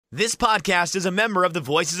This podcast is a member of the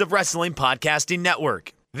Voices of Wrestling Podcasting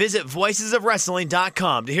Network. Visit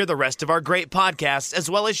voicesofwrestling.com to hear the rest of our great podcasts, as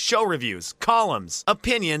well as show reviews, columns,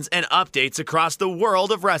 opinions, and updates across the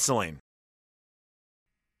world of wrestling.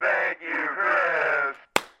 Thank you, Chris.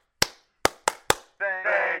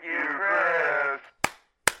 Thank you, Chris.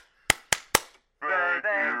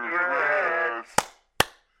 Thank you, Chris.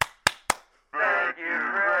 Thank you,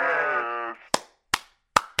 Chris.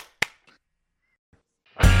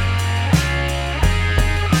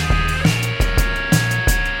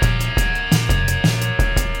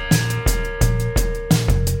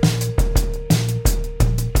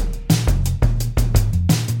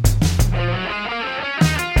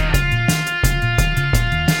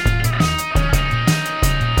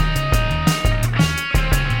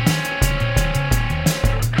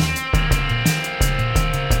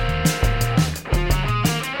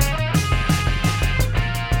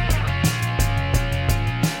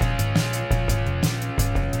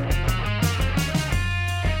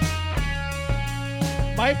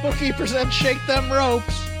 MyBookie presents Shake Them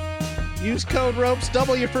Ropes. Use code ROPES,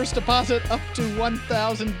 double your first deposit up to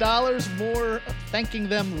 $1,000. More thanking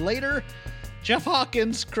them later. Jeff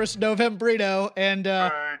Hawkins, Chris Novembrino, and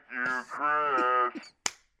Thank you, Chris.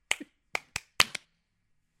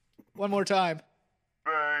 one more time.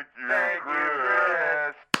 Thank you,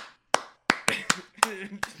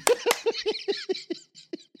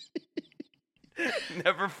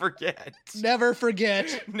 Never forget. Never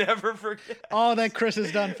forget Never forget. all that Chris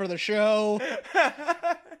has done for the show.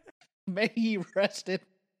 May he rest in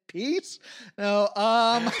peace. No,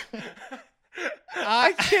 I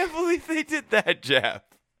can't believe they did that, Jeff.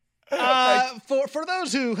 For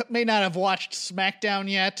those who may not have watched SmackDown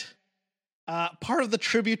yet, part of the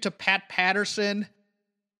tribute to Pat Patterson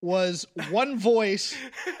was one voice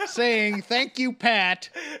saying, "Thank you, Pat."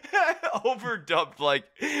 Overdubbed like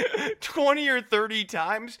 20 or 30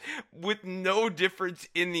 times with no difference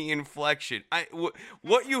in the inflection.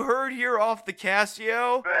 What you heard here off the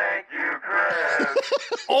Casio, Thank you, Chris.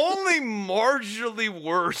 only marginally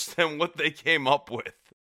worse than what they came up with.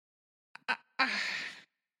 I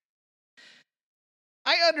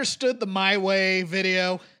understood the My Way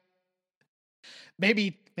video.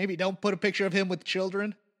 Maybe don't put a picture of him with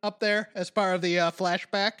children up there as part of the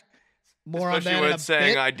flashback. More Especially on that when in a it's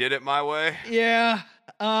saying bit. I did it my way. Yeah.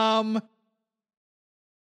 Can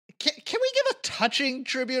we give a touching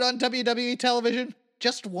tribute on WWE television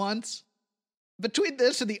just once? Between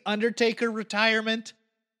this and the Undertaker retirement,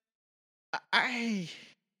 I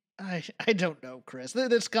don't know, Chris.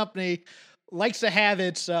 This company likes to have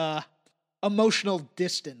its emotional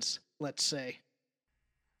distance, let's say.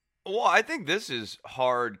 Well, I think this is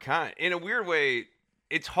hard, in a weird way.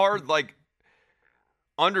 It's hard, like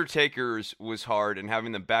Undertaker's was hard, and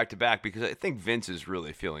having them back to back, because I think Vince is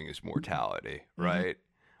really feeling his mortality, right?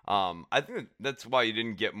 I think that's why you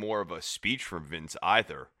didn't get more of a speech from Vince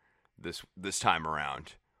either this time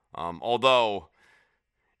around. Although,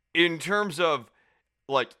 in terms of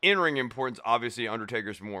like in-ring importance, obviously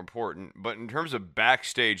Undertaker's more important, but in terms of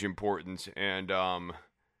backstage importance and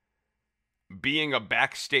being a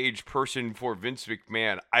backstage person for Vince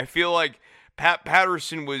McMahon, I feel like Pat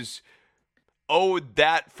Patterson was owed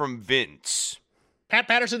that from Vince. Pat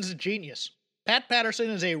Patterson's a genius. Pat Patterson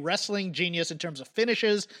is a wrestling genius in terms of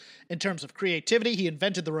finishes, in terms of creativity. He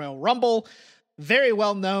invented the Royal Rumble. Very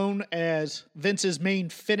well known as Vince's main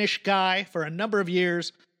finish guy for a number of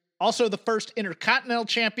years. Also the first Intercontinental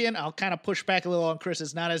Champion. I'll kind of push back a little on Chris.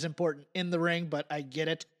 It's not as important in the ring, but I get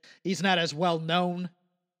it. He's not as well known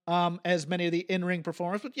as many of the in-ring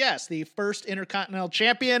performers. But yes, the first Intercontinental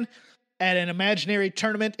Champion at an imaginary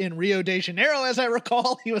tournament in Rio de Janeiro, as I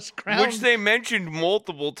recall. He was crowned. Which they mentioned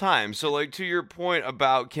multiple times. So, like, to your point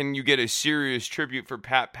about can you get a serious tribute for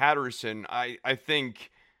Pat Patterson, I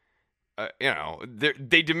think,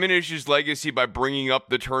 they diminish his legacy by bringing up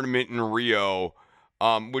the tournament in Rio,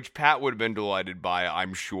 which Pat would have been delighted by,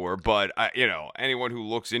 I'm sure. But, anyone who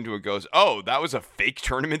looks into it goes, oh, that was a fake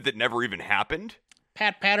tournament that never even happened?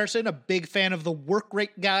 Pat Patterson, a big fan of the work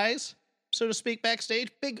rate guys, so to speak, backstage.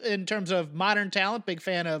 Big in terms of modern talent, big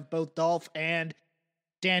fan of both Dolph and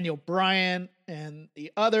Daniel Bryan and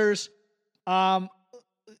the others.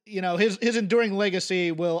 His enduring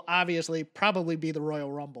legacy will obviously probably be the Royal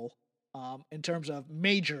Rumble in terms of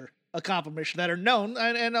major accomplishments that are known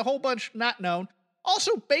and a whole bunch not known.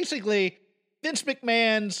 Also, basically, Vince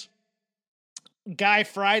McMahon's Guy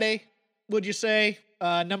Friday, would you say?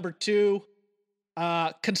 Number 2,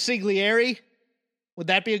 consigliere. Would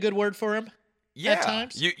that be a good word for him? Yeah. At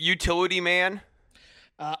times? Utility man.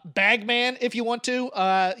 Bagman, if you want to.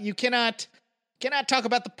 You cannot Cannot talk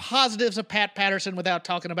about the positives of Pat Patterson without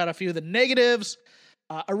talking about a few of the negatives.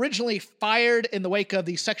 Originally fired in the wake of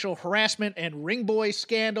the sexual harassment and ring boy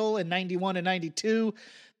scandal in 91 and 92,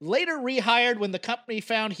 later rehired when the company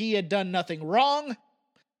found he had done nothing wrong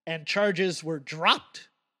and charges were dropped.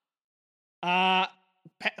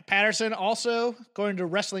 Patterson also, according to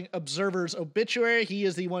Wrestling Observer's obituary, he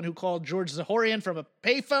is the one who called George Zahorian from a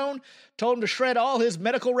payphone, told him to shred all his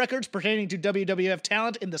medical records pertaining to WWF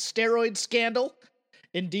talent in the steroid scandal.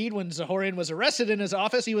 Indeed, when Zahorian was arrested in his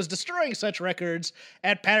office, he was destroying such records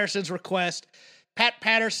at Patterson's request. Pat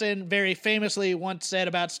Patterson very famously once said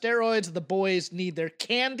about steroids, the boys need their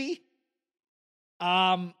candy.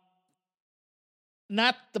 Not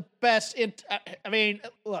the best. I mean,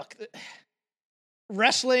 look,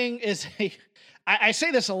 wrestling is I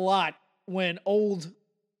say this a lot when old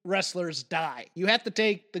wrestlers die. You have to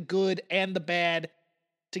take the good and the bad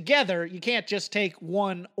together. You can't just take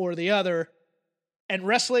one or the other. And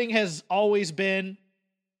wrestling has always been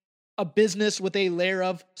a business with a layer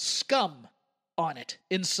of scum on it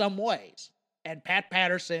in some ways. And Pat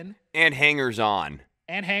Patterson. And hangers-on.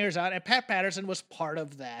 And Pat Patterson was part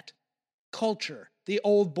of that culture. The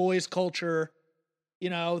old boys culture, you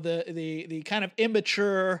know, the kind of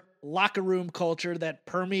immature locker room culture that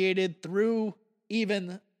permeated through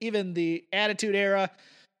even the Attitude Era.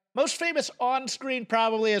 Most famous on screen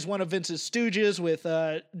probably as one of Vince's stooges with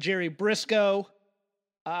Jerry Briscoe.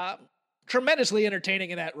 Tremendously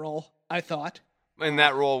entertaining in that role, I thought. And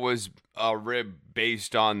that role was a rib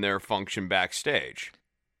based on their function backstage.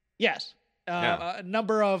 Yes. A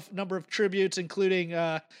number of tributes, including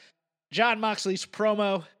John Moxley's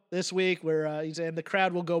promo this week where he's saying the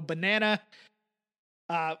crowd will go banana.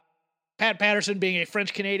 Pat Patterson, being a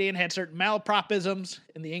French Canadian, had certain malapropisms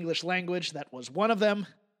in the English language. That was one of them.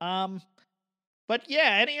 But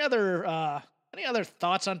yeah, any other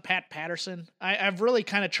thoughts on Pat Patterson? I've really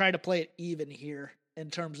kind of tried to play it even here in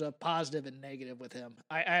terms of positive and negative with him.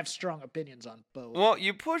 I have strong opinions on both. Well,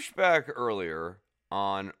 you pushed back earlier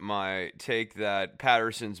on my take that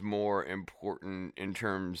Patterson's more important in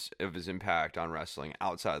terms of his impact on wrestling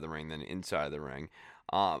outside of the ring than inside the ring.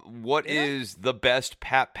 What is the best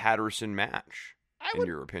Pat Patterson match in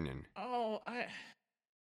your opinion? I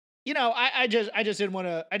just didn't want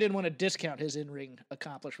to discount his in-ring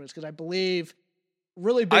accomplishments because I believe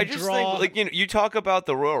really big draw. Think, you talk about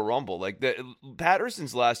the Royal Rumble,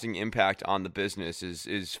 Patterson's lasting impact on the business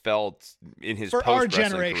is felt in his for our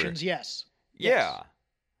generations. Career. Yes. Yeah.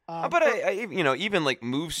 But even like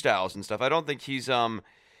move styles and stuff, I don't think he's not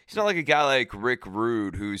like a guy like Rick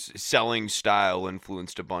Rude who's selling style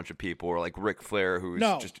influenced a bunch of people, or like Ric Flair who's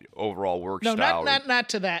just overall work style. Not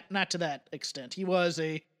to that extent. He was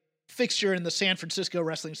a fixture in the San Francisco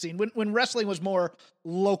wrestling scene when wrestling was more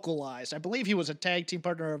localized. I believe he was a tag team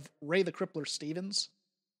partner of Ray the Crippler Stevens.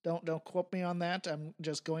 Don't quote me on that. I'm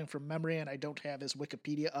just going from memory, and I don't have his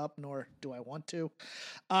Wikipedia up, nor do I want to.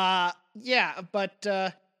 But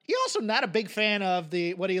he also not a big fan of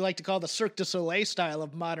what do you like to call the Cirque du Soleil style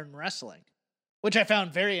of modern wrestling, which I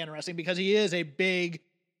found very interesting because he is a big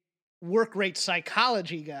work rate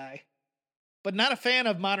psychology guy, but not a fan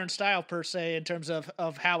of modern style per se in terms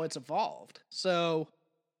of how it's evolved. So,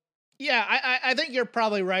 yeah, I think you're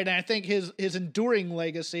probably right, and I think his enduring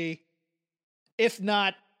legacy, if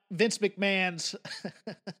not Vince McMahon's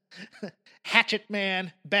Hatchet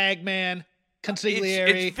Man, Bag Man, Consigliere.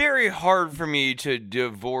 It's very hard for me to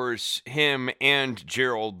divorce him and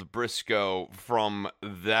Gerald Briscoe from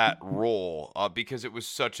that role because it was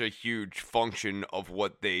such a huge function of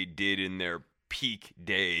what they did in their peak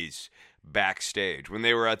days backstage when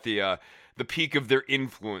they were at the peak of their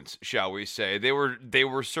influence, shall we say. They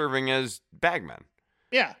were serving as bagmen.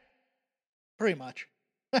 Yeah, pretty much.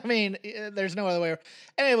 I mean, there's no other way.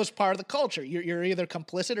 And it was part of the culture. You're either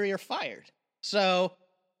complicit or you're fired. So,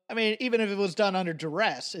 I mean, even if it was done under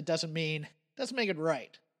duress, it doesn't make it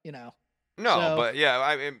right, you know. No, but yeah,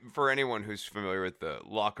 I mean, for anyone who's familiar with the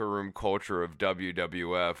locker room culture of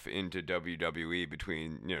WWF into WWE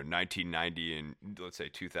between 1990 and let's say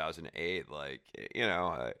 2008,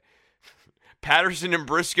 Patterson and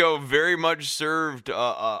Briscoe very much served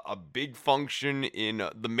a big function in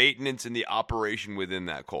the maintenance and the operation within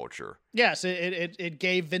that culture. Yes, it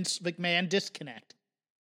gave Vince McMahon disconnect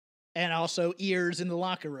and also ears in the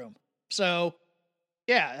locker room. So,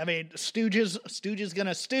 yeah, I mean, Stooge is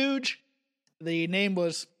gonna stooge. The name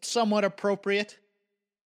was somewhat appropriate,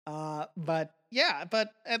 but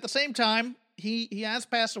at the same time, he has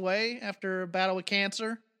passed away after a battle with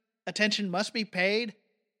cancer. Attention must be paid.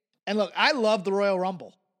 And look, I love the Royal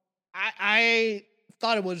Rumble. I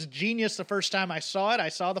thought it was genius the first time I saw it. I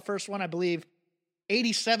saw the first one, I believe,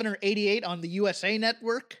 87 or 88 on the USA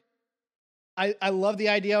Network. I love the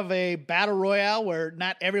idea of a battle royale where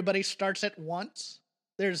not everybody starts at once.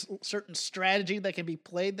 There's certain strategy that can be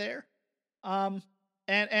played there.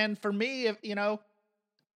 And for me,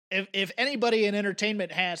 if anybody in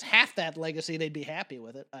entertainment has half that legacy, they'd be happy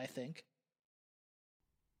with it, I think.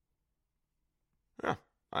 Yeah.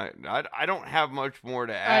 I don't have much more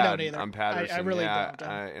to add. I don't either. On Patterson. I really yeah,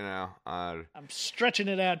 don't. I'm stretching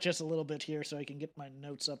it out just a little bit here so I can get my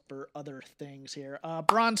notes up for other things here.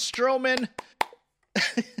 Braun Strowman.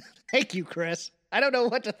 Thank you, Chris. I don't know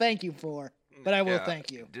what to thank you for, but I will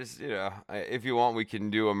thank you. Just, if you want, we can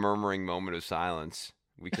do a murmuring moment of silence.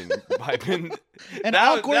 We can pipe in an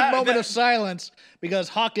awkward moment of silence because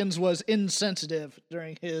Hawkins was insensitive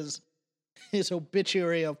during his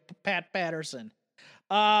obituary of Pat Patterson.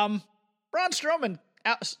 Braun Strowman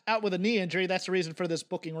out with a knee injury. That's the reason for this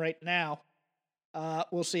booking right now.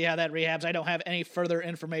 We'll see how that rehabs. I don't have any further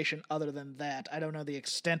information other than that. I don't know the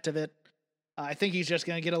extent of it. I think he's just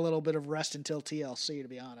going to get a little bit of rest until TLC, to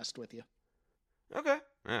be honest with you. Okay.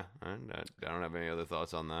 Yeah, I don't have any other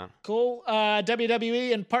thoughts on that. Cool.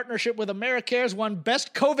 WWE, in partnership with AmeriCares, won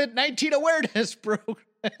Best COVID-19 Awareness Program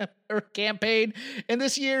or campaign in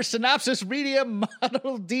this year's Synopsis Media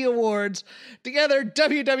Model D Awards. Together,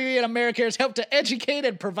 WWE and AmeriCares helped to educate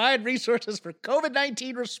and provide resources for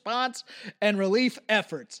COVID-19 response and relief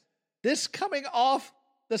efforts. This coming off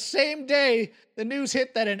the same day the news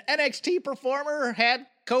hit that an NXT performer had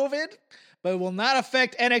COVID, but will not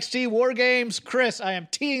affect NXT War Games. Chris, I am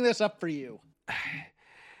teeing this up for you.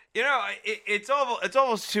 It's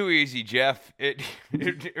almost too easy, Jeff. It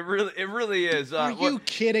really is. Are you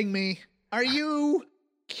kidding me? Are you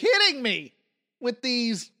kidding me with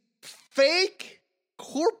these fake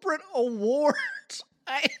corporate awards?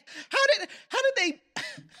 How did they?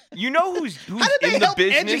 You know who's how did they in the help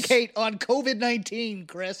business? Educate on COVID-19,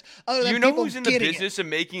 Chris? Other than You know people who's in the getting business of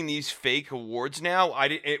making these fake awards now?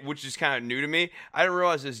 Which is kind of new to me. I didn't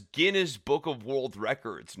realize this Guinness Book of World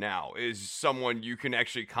Records now is someone you can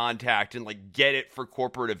actually contact and get it for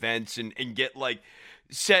corporate events and get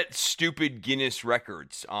set stupid Guinness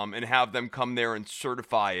records and have them come there and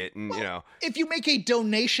certify it and If you make a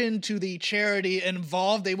donation to the charity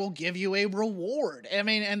involved, they will give you a reward. I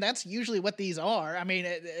mean, and that's usually what these are. I mean,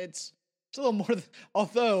 it's a little more.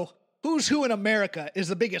 Although, Who's Who in America is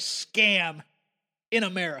the biggest scam in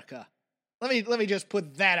America. Let me just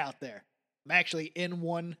put that out there. I'm actually in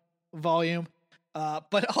one volume,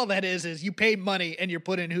 but all that is you pay money and you're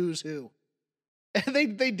put in Who's Who. And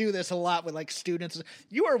they do this a lot with students.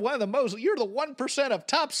 You're the 1% of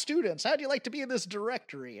top students. How'd you like to be in this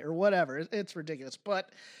directory or whatever? It's ridiculous. But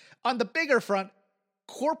on the bigger front,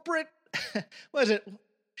 corporate, what is it?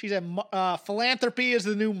 She said philanthropy is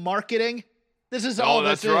the new marketing. This is all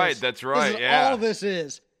this is. Oh, that's right. That's right. This is all this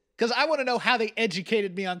is. Because I want to know how they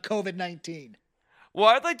educated me on COVID-19. Well,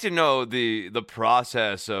 I'd like to know the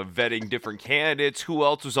process of vetting different candidates. Who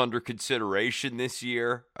else was under consideration this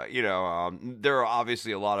year? There are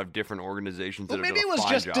obviously a lot of different organizations that have done a fine job. Maybe it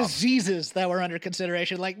was just diseases that were under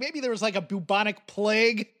consideration. Maybe there was a bubonic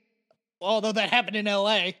plague, although that happened in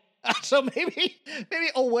L.A. So maybe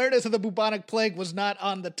awareness of the bubonic plague was not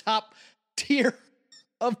on the top tier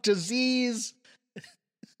of disease.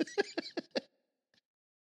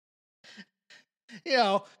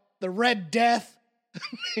 The Red Death.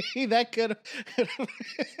 Maybe that could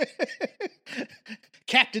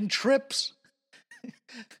Captain Trips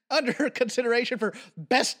under consideration for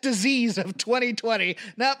best disease of 2020.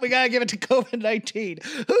 Now we gotta give it to COVID-19.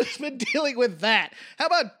 Who's been dealing with that? How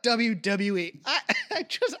about WWE?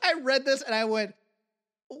 I read this and I went,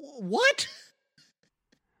 what?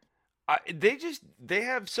 They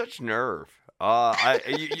have such nerve.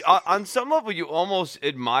 On some level, you almost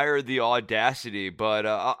admire the audacity, but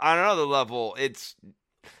on another level, it's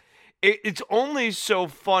only so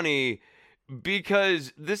funny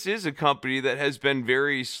because this is a company that has been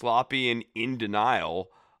very sloppy and in denial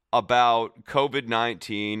about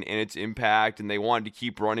COVID-19 and its impact, and they wanted to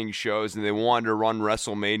keep running shows, and they wanted to run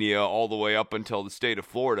WrestleMania all the way up until the state of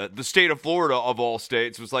Florida. The state of Florida, of all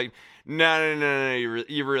states, was like, no,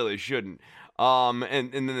 you really shouldn't.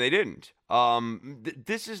 And then they didn't.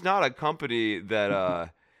 This is not a company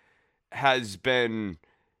that has been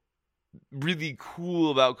really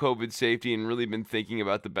cool about COVID safety and really been thinking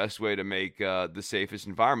about the best way to make the safest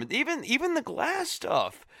environment. Even the glass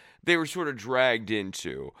stuff, they were sort of dragged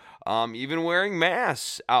into. Even wearing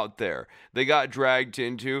masks out there, they got dragged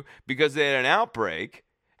into because they had an outbreak,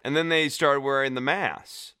 and then they started wearing the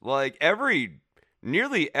masks.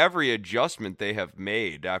 Nearly every adjustment they have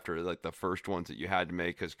made after the first ones that you had to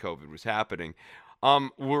make because COVID was happening,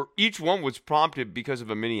 where each one was prompted because of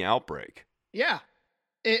a mini outbreak. Yeah.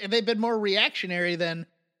 They've been more reactionary than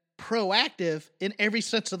proactive in every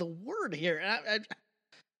sense of the word here. And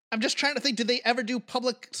I'm just trying to think, did they ever do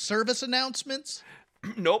public service announcements?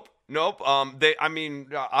 Nope.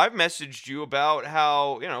 I've messaged you about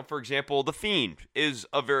how, for example, The Fiend is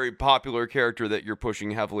a very popular character that you're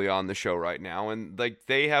pushing heavily on the show right now. And like,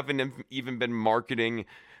 they haven't even been marketing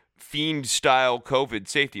Fiend style COVID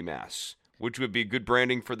safety masks, which would be good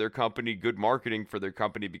branding for their company, good marketing for their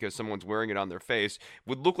company, because someone's wearing it on their face,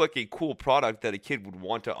 would look like a cool product that a kid would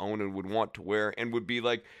want to own and would want to wear, and would be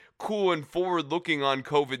like cool and forward looking on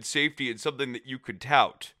COVID safety. It's something that you could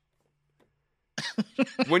tout.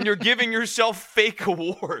 When you're giving yourself fake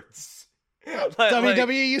awards.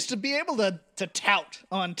 WWE used to be able to tout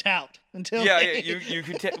on tout until you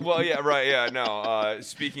could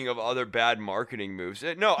speaking of other bad marketing moves,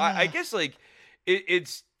 I guess like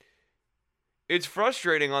it's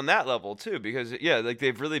frustrating on that level too, because like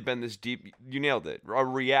they've really been this deep, you nailed it, a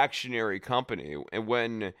reactionary company, and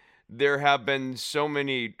when there have been so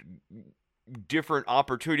many different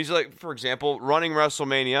opportunities, like for example running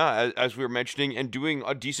WrestleMania as we were mentioning, and doing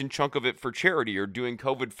a decent chunk of it for charity or doing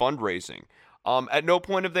COVID fundraising. At no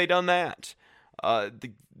point have they done that.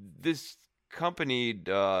 This company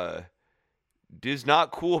is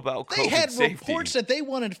not cool about COVID safety. They had safety. reports that they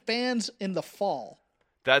wanted fans in the fall.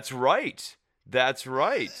 That's right.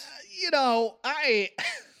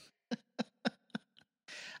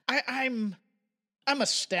 I'm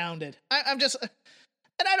astounded. I'm just, and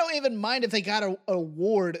I don't even mind if they got an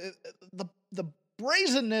award. The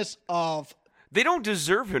brazenness of, they don't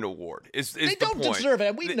deserve an award. They don't deserve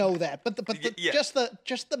it. We know that, but yeah. just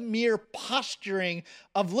the mere posturing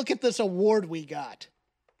of, look at this award we got.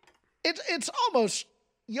 It's almost,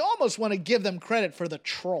 you almost want to give them credit for the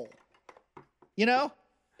troll. No.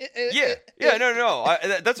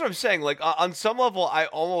 That's what I'm saying. Like on some level, I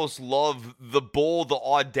almost love the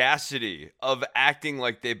audacity of acting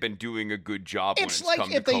like they've been doing a good job. It's when like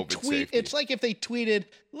come if to they COVID tweet. safety. It's like if they tweeted,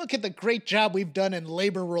 "Look at the great job we've done in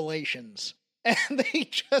labor relations," and they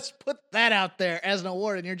just put that out there as an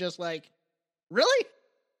award, and you're just like, really?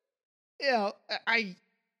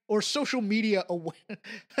 Or social media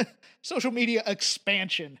social media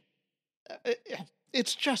expansion.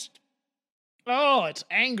 It's just. Oh, it's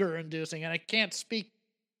anger-inducing, and I can't speak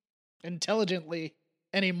intelligently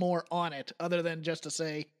anymore on it, other than just to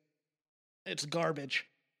say it's garbage.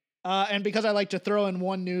 And because I like to throw in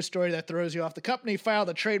one news story that throws you off, the company filed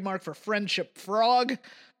a trademark for Friendship Frog,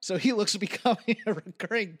 so he looks to becoming a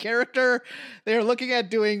recurring character. They're looking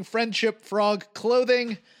at doing Friendship Frog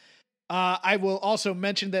clothing. I will also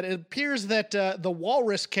mention that it appears that the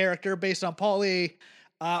Walrus character, based on Paulie,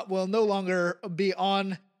 will no longer be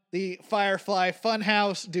on the Firefly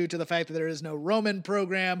Funhouse due to the fact that there is no Roman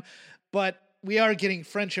program, but we are getting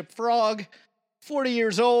Friendship Frog, 40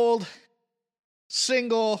 years old,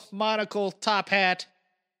 single, monocle, top hat,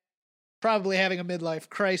 probably having a midlife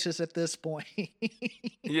crisis at this point.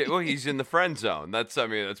 Yeah, well, he's in the friend zone. That's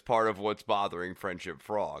part of what's bothering Friendship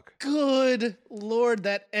Frog. Good Lord,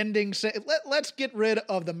 that ending. Let's get rid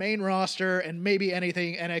of the main roster and maybe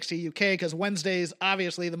anything NXT UK, because Wednesday's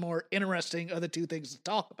obviously the more interesting of the two things to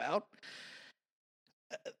talk about.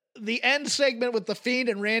 The end segment with The Fiend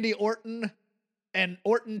and Randy Orton, and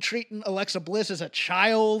Orton treating Alexa Bliss as a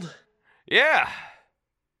child. Yeah.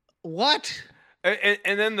 What?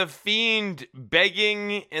 And then The Fiend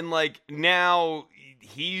begging, and like now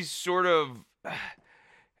he's sort of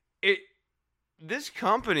this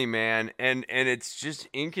company, man, and it's just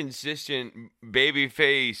inconsistent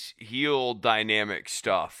babyface heel dynamic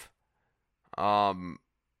stuff.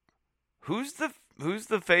 Who's the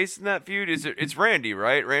face in that feud? It's Randy,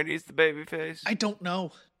 right? Randy's the babyface. I don't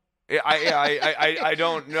know. I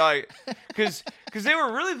don't know, because they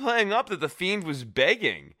were really playing up that The Fiend was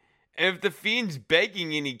begging. And if The Fiend's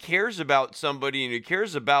begging and he cares about somebody, and he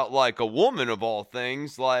cares about like a woman of all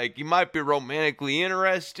things, like he might be romantically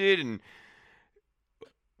interested, and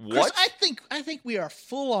what? Chris, I think we are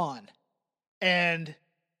full on, and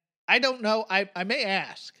I don't know. I may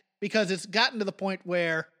ask, because it's gotten to the point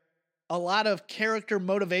where a lot of character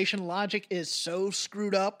motivation logic is so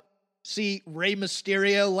screwed up. See Rey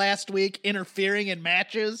Mysterio last week interfering in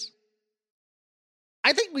matches.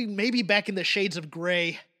 I think we may be back in the Shades of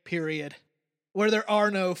Grey period, where there are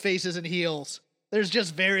no faces and heels. There's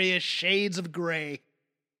just various shades of gray,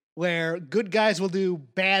 where good guys will do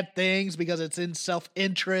bad things because it's in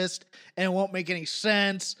self-interest and it won't make any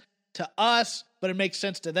sense to us, but it makes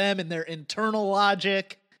sense to them in their internal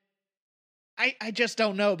logic. I just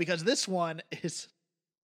don't know, because this one is,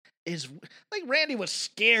 is like Randy was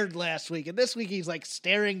scared last week, and this week he's like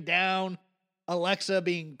staring down Alexa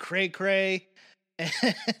being cray cray, and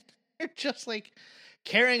they're just like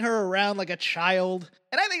carrying her around like a child.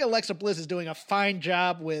 And I think Alexa Bliss is doing a fine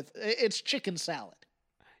job with it's chicken salad.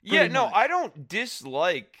 Yeah, pretty no, much. I don't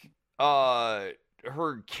dislike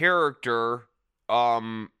her character.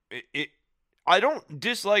 I don't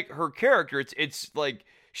dislike her character. It's like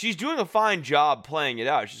she's doing a fine job playing it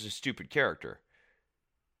out. She's a stupid character.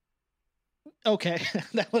 Okay,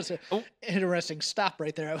 that was an Oh. interesting stop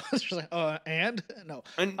right there. I was just like, and no.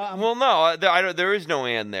 And Um, no, there is no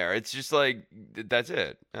and there. It's just like that's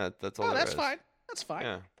it. That's all. Oh, there that's is. fine. That's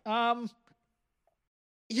fine.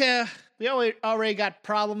 Yeah. Yeah, we already got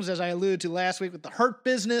problems, as I alluded to last week, with the Hurt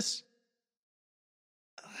Business.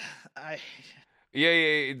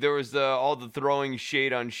 Yeah. There was all the throwing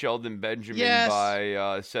shade on Sheldon Benjamin Yes.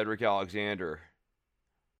 by Cedric Alexander.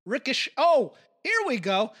 Ricochet. Oh, here we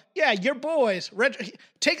go. Yeah, your boys.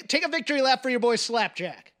 Take a victory lap for your boy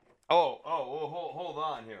Slapjack. Hold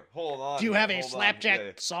on here. Hold on. Do you have a Hold on. Slapjack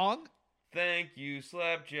Yeah. song? Thank you,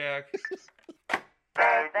 Slapjack.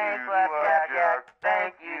 Thank you, Slapjack.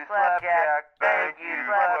 Thank you, Slapjack. Thank you,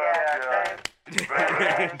 Slapjack.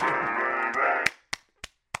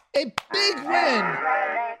 A big win.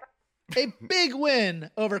 A big win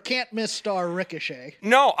over can't miss star Ricochet.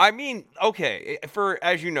 No, I mean, okay.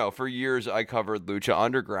 As you know, for years I covered Lucha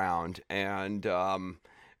Underground, and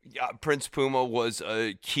Prince Puma was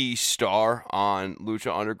a key star on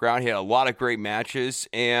Lucha Underground. He had a lot of great matches,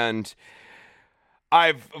 and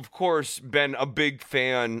I've of course been a big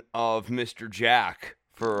fan of Mr. Jack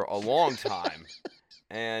for a long time.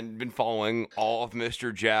 And been following all of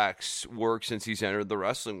Mr. Jack's work since he's entered the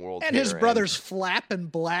wrestling world. And here, his brothers Flap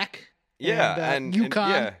and Black. Yeah, and and Yukon.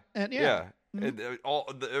 yeah, And yeah.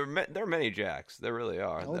 Mhm. There are many Jacks. There really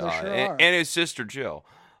are. Oh, there sure are. And his sister Jill.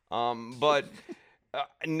 But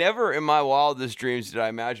never in my wildest dreams did I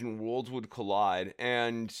imagine worlds would collide,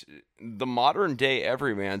 and the modern day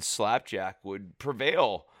everyman Slapjack would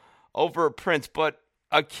prevail over a prince. But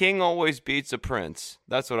a king always beats a prince.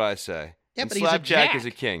 That's what I say. Yeah, And but he's a Slapjack Jack. is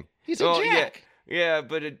a king. He's a Well, Jack. Yeah,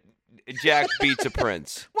 but a Jack beats a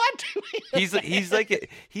prince. What? He's like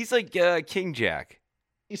King Jack.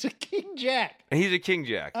 He's a King Jack. He's a King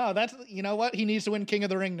Jack. Oh, that's, you know what? He needs to win King of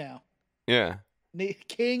the Ring now. Yeah.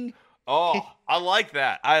 King. Oh, I like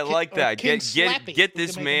that. I like or that. King Get Slappy. get We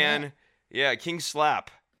this can make him man. that. Yeah, King Slap.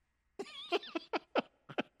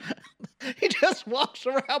 He just walks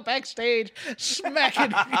around backstage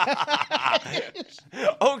smacking.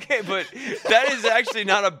 Okay, but that is actually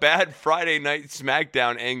not a bad Friday night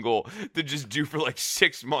SmackDown angle to just do for like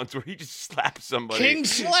 6 months, where he just slaps somebody. King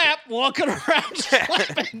Slap walking around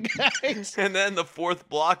slapping guys. And then the fourth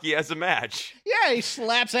block, he has a match. Yeah, he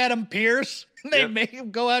slaps Adam Pierce. They Yep. make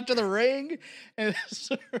him go out to the ring. And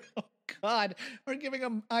oh God, we're giving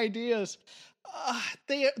him ideas.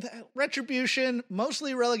 The Retribution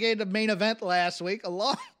mostly relegated to main event last week,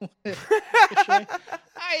 along with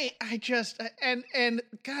I just and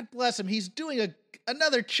God bless him, he's doing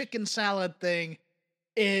another chicken salad thing.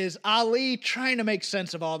 Is Ali trying to make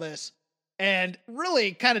sense of all this and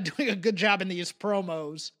really kind of doing a good job in these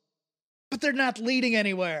promos, but they're not leading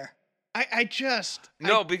anywhere.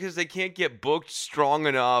 No, because they can't get booked strong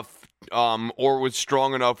enough, or with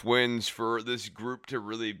strong enough wins for this group to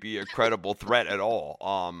really be a credible threat at all.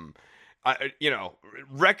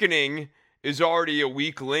 Reckoning is already a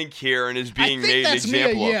weak link here and is being I think made an that's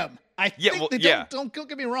example Mia of. Yim. I Yeah, think well, that, yeah. don't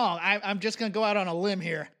get me wrong. I'm just gonna go out on a limb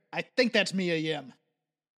here. I think that's Mia Yim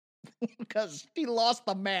because she lost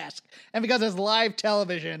the mask, and because it's live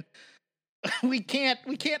television, we can't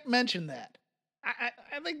mention that. I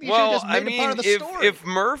think you should have just made it part of the story. if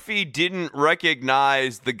Murphy didn't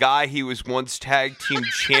recognize the guy he was once tag team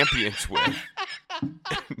champions with,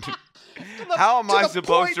 how am I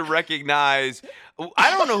supposed to recognize? I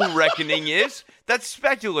don't know who Reckoning is. That's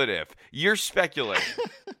speculative. You're speculating.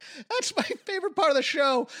 That's my favorite part of the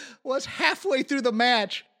show. Was halfway through the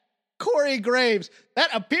match, Corey Graves. That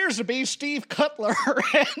appears to be Steve Cutler,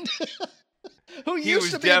 and who He used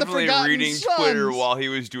was to be in the definitely Forgotten reading Sons. Twitter while he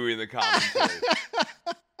was doing the commentary.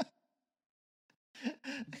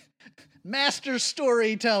 Master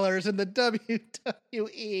storytellers in the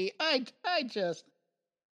WWE. I just,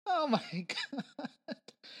 oh my God.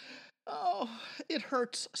 Oh, it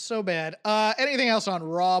hurts so bad. Anything else on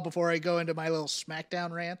Raw before I go into my little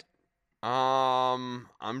SmackDown rant? I'm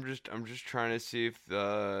just trying to see if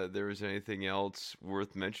there was anything else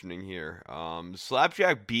worth mentioning here.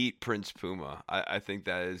 Slapjack beat Prince Puma. I think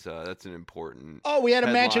that is that's an important. Oh, we had a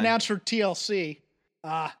match headline. announced for TLC.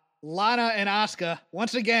 Lana and Asuka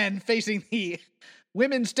once again facing the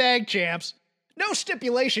women's tag champs. No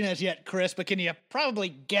stipulation as yet, Chris, but can you probably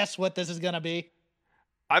guess what this is going to be?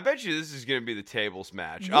 I bet you this is going to be the tables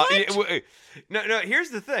match. What? No,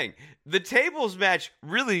 here's the thing. The tables match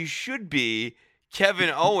really should be Kevin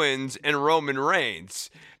Owens and Roman Reigns.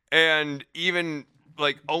 And even,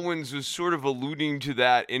 like, Owens was sort of alluding to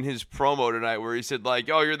that in his promo tonight where he said, like,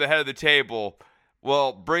 oh, you're the head of the table.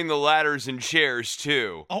 Well, bring the ladders and chairs,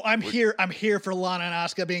 too. Oh, I'm here for Lana and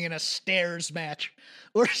Asuka being in a stairs match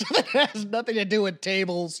or something that has nothing to do with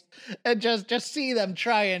tables. And just see them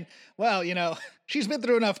trying, well, she's been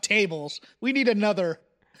through enough tables. We need another.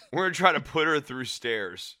 We're going to try to put her through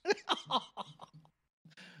stairs.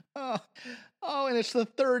 Oh, and it's the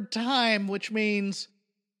third time, which means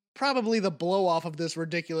probably the blow-off of this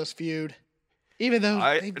ridiculous feud. Even though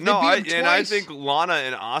they beat him twice. I think Lana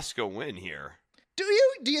and Asuka win here.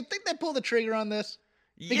 Do you think they pull the trigger on this?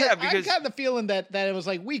 Because I've got the feeling that it was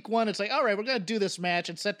like week one. It's like, all right, we're going to do this match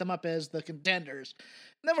and set them up as the contenders.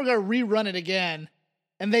 And then we're going to rerun it again.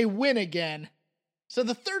 And they win again. So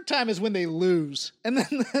the third time is when they lose. And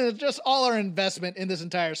then just all our investment in this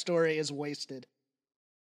entire story is wasted.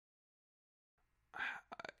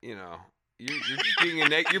 You're just being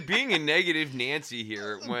you're being a negative Nancy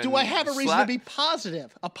here. When do I have a reason to be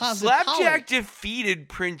positive? A positive Slapjack defeated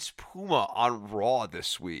Prince Puma on Raw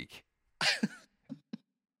this week.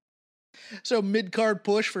 So mid-card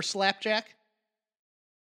push for Slapjack?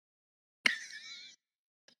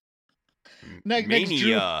 Next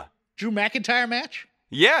Drew McIntyre match?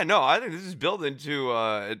 Yeah, no, I think this is built into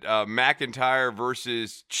a McIntyre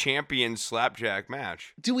versus champion Slapjack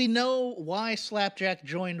match. Do we know why Slapjack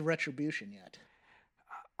joined Retribution yet?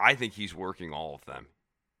 I think he's working all of them.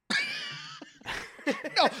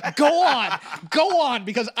 No, go on,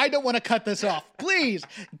 because I don't want to cut this off. Please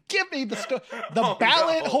give me the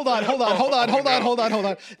ballad. No. Hold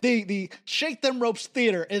on. The Shake Them Ropes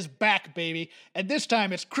Theater is back, baby, and this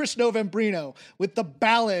time it's Chris Novembrino with the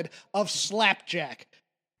Ballad of Slapjack.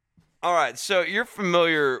 All right, so you're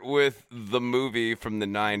familiar with the movie from the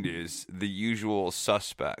 90s, The Usual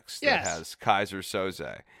Suspects, that Yes. has Kaiser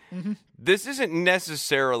Soze. Mm-hmm. This isn't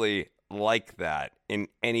necessarily like that in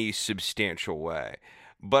any substantial way,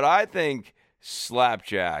 but I think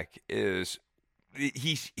Slapjack is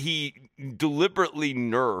he deliberately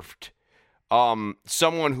nerfed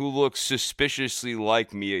someone who looks suspiciously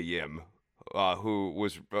like Mia Yim, who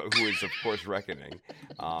is of course Reckoning,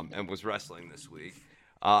 and was wrestling this week.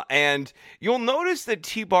 And you'll notice that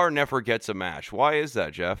T-Bar never gets a match. Why is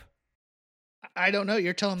that, Jeff? I don't know.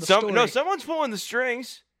 You're telling the story. No, someone's pulling the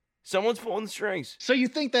strings. So you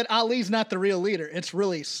think that Ali's not the real leader? It's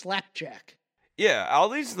really Slapjack. Yeah,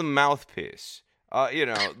 Ali's the mouthpiece. Are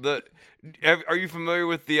you familiar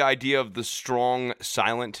with the idea of the strong,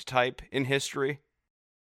 silent type in history?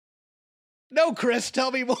 No, Chris,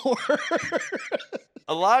 tell me more.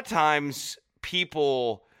 A lot of times,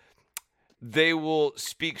 people, they will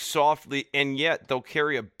speak softly, and yet they'll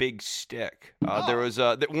carry a big stick. There was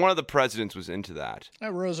one of the presidents was into that.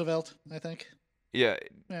 Roosevelt, I think. Yeah.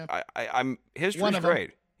 I'm history's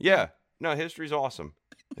great. Yeah, no, history's awesome.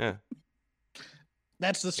 Yeah.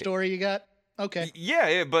 That's the story you got? Okay.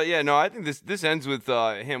 Yeah, but no, I think this ends with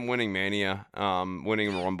him winning Mania,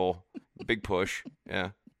 winning Rumble, big push. Yeah.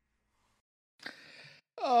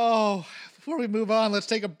 Oh, before we move on, let's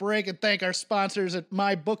take a break and thank our sponsors at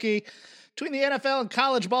MyBookie. Between the NFL and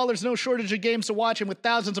college ball, there's no shortage of games to watch, and with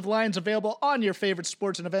thousands of lines available on your favorite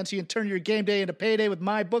sports and events, you can turn your game day into payday with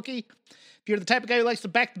MyBookie. If you're the type of guy who likes to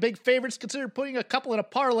back the big favorites, consider putting a couple in a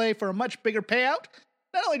parlay for a much bigger payout.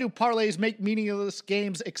 Not only do parlays make meaningless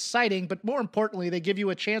games exciting, but more importantly, they give you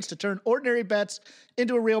a chance to turn ordinary bets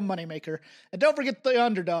into a real moneymaker. And don't forget the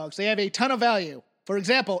underdogs. They have a ton of value. For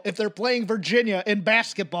example, if they're playing Virginia in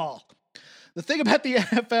basketball. The thing about the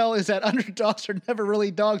NFL is that underdogs are never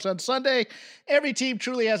really dogs on Sunday. Every team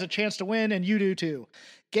truly has a chance to win, and you do too.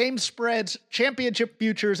 Game spreads, championship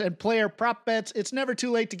futures, and player prop bets. It's never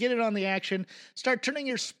too late to get in on the action. Start turning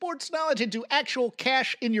your sports knowledge into actual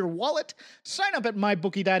cash in your wallet. Sign up at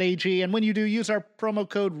mybookie.ag, and when you do, use our promo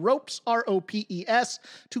code ROPES, ROPES,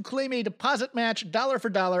 to claim a deposit match dollar for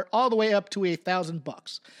dollar all the way up to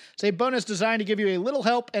 $1,000. It's a bonus designed to give you a little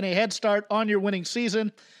help and a head start on your winning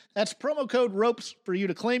season. That's promo code ROPES for you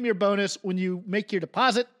to claim your bonus when you make your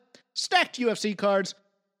deposit. Stacked UFC cards,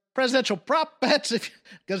 presidential prop bets,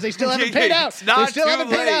 because they still haven't paid out. They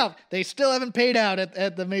still haven't paid out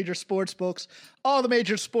at the major sports books. All the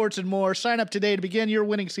major sports and more. Sign up today to begin your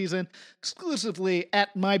winning season exclusively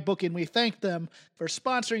at MyBookie, and we thank them for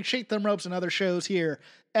sponsoring Shake Them Ropes and other shows here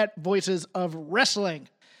at Voices of Wrestling.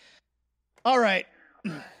 All right.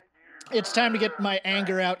 It's time to get my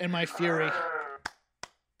anger out and my fury.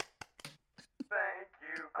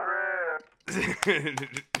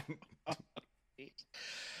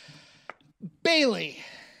 Bayley,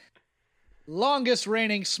 longest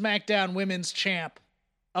reigning SmackDown Women's Champ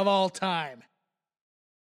of all time,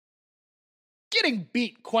 getting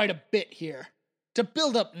beat quite a bit here to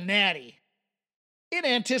build up Natty in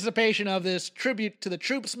anticipation of this Tribute to the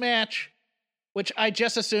Troops match, which I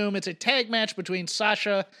just assume it's a tag match between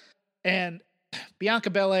Sasha and Bianca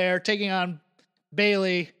Belair taking on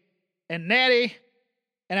Bayley and Natty.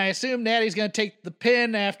 And I assume Natty's going to take the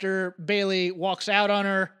pin after Bayley walks out on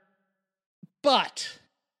her. But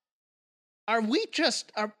are we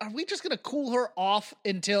just going to cool her off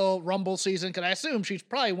until Rumble season? Because I assume she's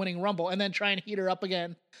probably winning Rumble and then try and heat her up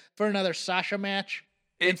again for another Sasha match.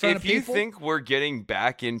 If you think we're getting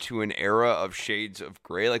back into an era of shades of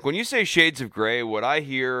gray, like when you say shades of gray, what I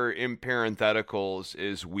hear in parentheticals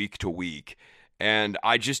is week to week. And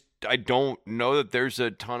I don't know that there's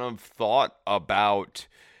a ton of thought about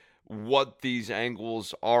what these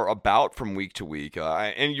angles are about from week to week.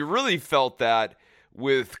 And you really felt that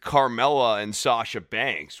with Carmella and Sasha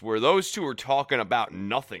Banks, where those two are talking about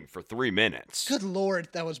nothing for 3 minutes. Good Lord,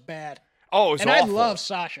 that was bad. Oh, it was awful. I love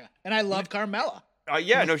Sasha, and I love Carmella.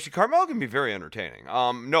 Carmella can be very entertaining.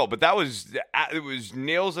 But it was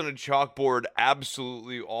nails on a chalkboard,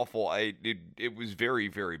 absolutely awful. It was very,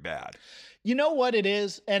 very bad. You know what it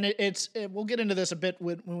is, and we'll get into this a bit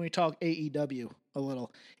when we talk AEW a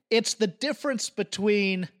little. It's the difference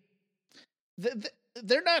between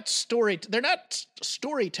they're not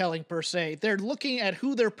storytelling per se. They're looking at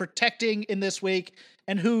who they're protecting in this week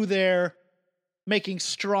and who they're making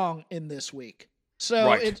strong in this week. So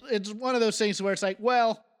right. It's one of those things where it's like,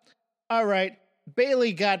 well, all right,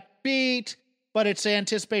 Bayley got beat, but it's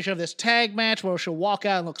anticipation of this tag match where she'll walk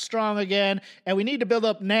out and look strong again, and we need to build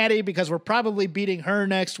up Natty because we're probably beating her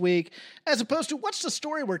next week, as opposed to what's the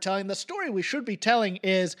story we're telling? The story we should be telling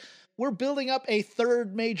is we're building up a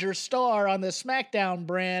third major star on the SmackDown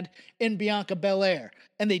brand in Bianca Belair,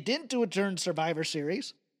 and they didn't do it during Survivor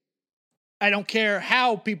Series. I don't care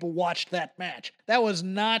how people watched that match. That was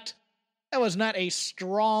not a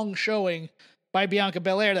strong showing by Bianca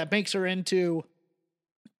Belair that makes her into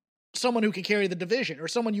someone who can carry the division or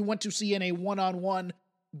someone you want to see in a one-on-one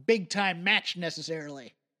big-time match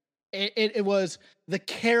necessarily. It was the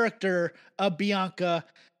character of Bianca,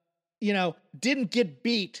 didn't get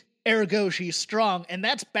beat, ergo she's strong, and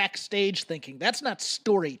that's backstage thinking. That's not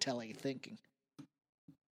storytelling thinking.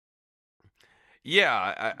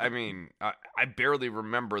 Yeah, I barely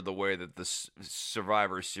remember the way that the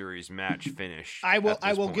Survivor Series match finished. I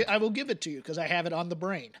will give it to you because I have it on the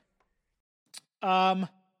brain.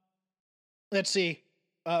 Let's see.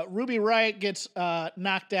 Ruby Riott gets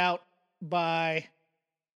knocked out by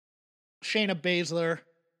Shayna Baszler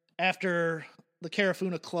after the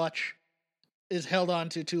Carafuna clutch is held on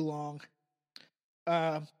to too long.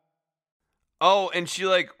 And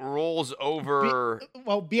she rolls over.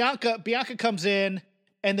 Bianca comes in,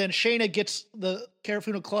 and then Shayna gets the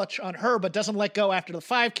Carafuna clutch on her, but doesn't let go after the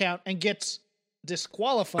 5 count and gets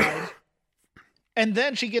disqualified. And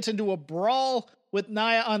then she gets into a brawl with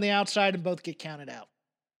Nia on the outside, and both get counted out.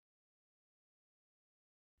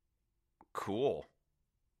 Cool.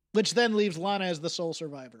 Which then leaves Lana as the sole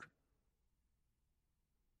survivor.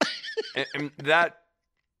 and that.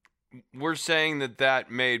 We're saying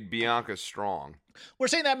that made Bianca strong. We're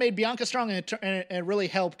saying that made Bianca strong, and it really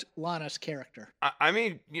helped Lana's character. I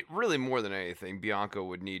mean, really more than anything, Bianca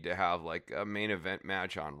would need to have a main event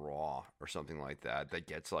match on Raw or something like that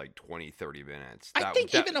gets 20, 30 minutes.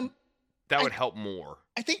 That would help more.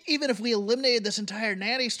 I think even if we eliminated this entire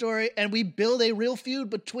Natty story and we build a real feud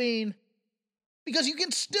because you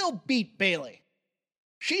can still beat Bayley.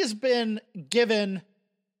 She has been given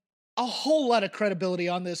a whole lot of credibility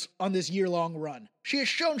on this year-long run. She has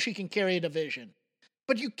shown she can carry a division,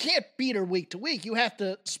 but you can't beat her week to week. You have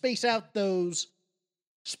to space out the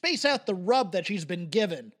rub that she's been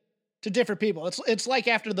given to different people. It's like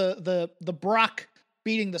after the Brock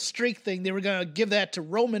beating the streak thing, they were going to give that to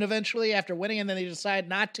Roman eventually after winning, and then they decided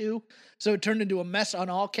not to. So it turned into a mess on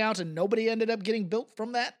all counts, and nobody ended up getting built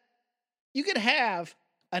from that. You could have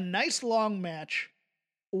a nice long match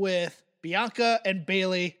with Bianca and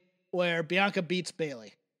Bayley, where Bianca beats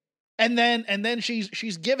Bayley. And then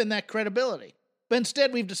she's given that credibility. But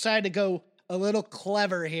instead we've decided to go a little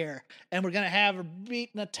clever here, and we're going to have her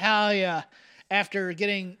beat Natalya after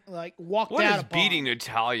getting walked out. What does beating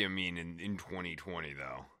Natalya mean in 2020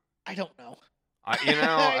 though? I don't know. I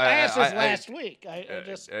asked this last week.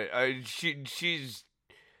 She's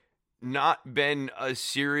not been a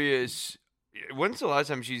serious. When's the last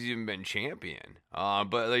time she's even been champion?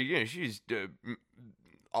 But she's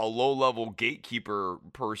a low-level gatekeeper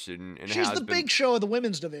person. And She's has the been, Big Show of the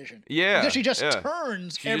women's division. Yeah. Because she just yeah.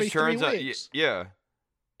 turns She every just turns 3 weeks. Yeah.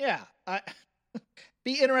 Yeah.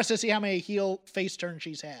 Be interested to see how many heel face turns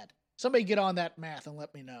she's had. Somebody get on that math and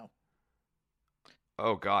let me know.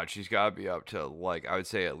 Oh, God. She's got to be up to, like, I would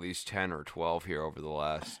say at least 10 or 12 here over the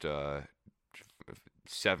last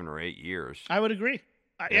 7 or 8 years. I would agree.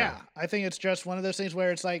 Yeah. I think it's just one of those things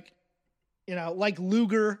where it's like, you know, like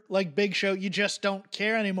Luger, like Big Show, you just don't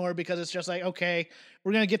care anymore because it's just like, okay,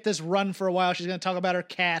 we're going to get this run for a while. She's going to talk about her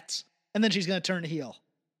cats, and then she's going to turn heel.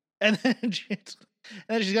 And then she's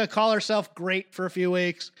going to call herself great for a few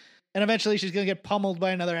weeks, and eventually she's going to get pummeled by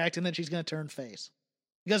another act, and then she's going to turn face.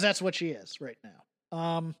 Because that's what she is right now.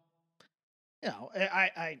 You know,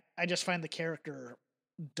 I just find the character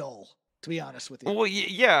dull, to be honest with you. Well,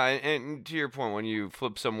 yeah, and to your point, when you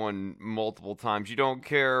flip someone multiple times, you don't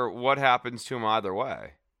care what happens to them either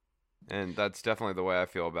way. And that's definitely the way I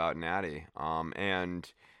feel about Natty.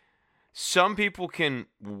 And some people can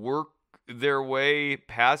work their way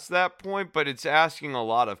past that point, but it's asking a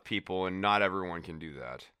lot of people, and not everyone can do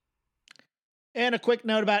that. And a quick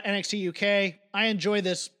note about NXT UK. I enjoy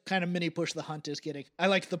this kind of mini push the Hunt is getting. I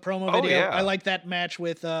liked the promo video. Yeah. I like that match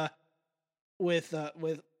with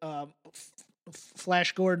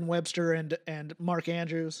Flash Gordon Webster and Mark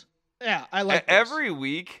Andrews. Yeah, I like this. Every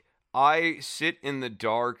week I sit in the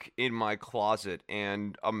dark in my closet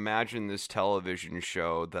and imagine this television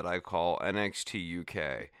show that I call NXT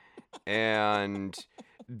UK. And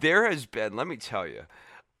there has been, let me tell you,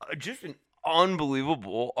 just an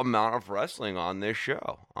unbelievable amount of wrestling on this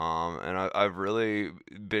show. And I've really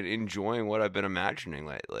been enjoying what I've been imagining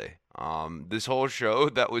lately. This whole show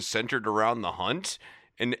that was centered around the Hunt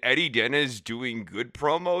and Eddie Dennis doing good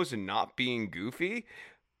promos and not being goofy.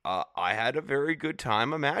 I had a very good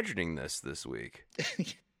time imagining this week.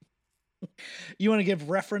 You want to give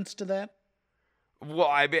reference to that? Well,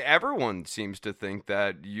 I mean, everyone seems to think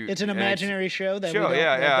that it's an imaginary show that show. we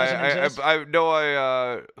don't, that doesn't exist. I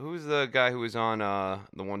know. Who's the guy who was on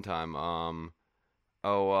the one time?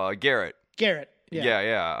 Garrett. Garrett.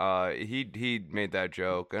 Yeah. He made that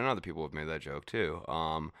joke, and other people have made that joke too.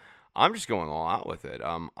 I'm just going all out with it.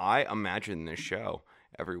 I imagine this show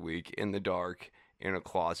every week in the dark in a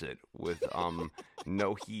closet with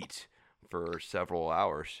no heat for several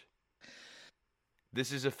hours.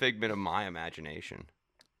 This is a figment of my imagination.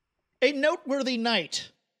 A noteworthy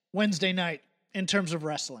night, Wednesday night, in terms of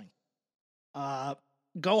wrestling.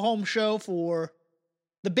 Go-home show for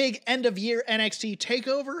the big end-of-year NXT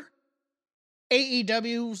TakeOver.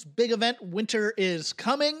 AEW's big event, Winter is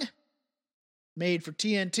Coming. Made for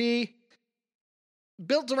TNT.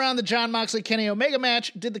 Built around the Jon Moxley-Kenny Omega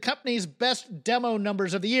match, did the company's best demo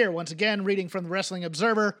numbers of the year. Once again, reading from the Wrestling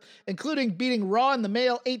Observer, including beating Raw in the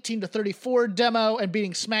male 18-34 demo and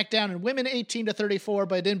beating SmackDown in women 18-34,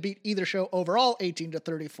 but it didn't beat either show overall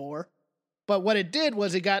 18-34. But what it did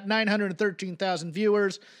was it got 913,000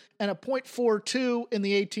 viewers and a .42 in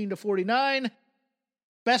the 18-49.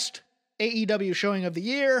 Best AEW showing of the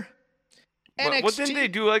year. NXT, what didn't they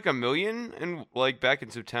do like 1 million back in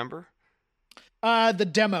September? The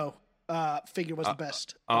demo figure was the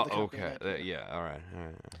best. Okay. Yeah. All right.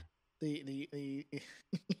 The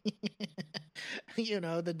you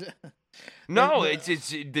know the. No, it's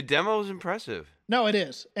the demo is impressive. No, it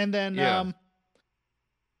is, and then Yeah.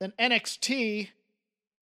 Then NXT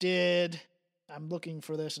did. I'm looking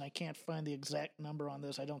for this, and I can't find the exact number on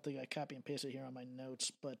this. I don't think I copy and pasted it here on my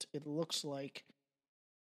notes, but it looks like.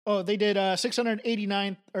 Oh, they did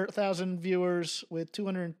 689,000 viewers with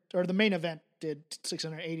 200, or the main event did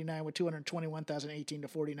 689 with 221,000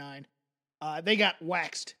 18-49. They got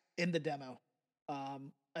waxed in the demo. I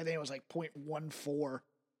think it was like 0.14 or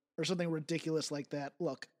something ridiculous like that.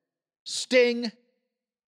 Look, Sting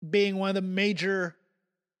being one of the major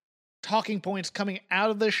talking points coming out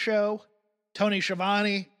of this show. Tony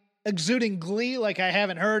Schiavone exuding glee like I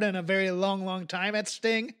haven't heard in a very long time at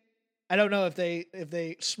Sting. I don't know if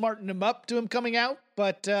they smartened him up to him coming out,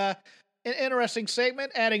 but an interesting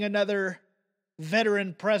segment, adding another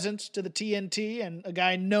veteran presence to the TNT and a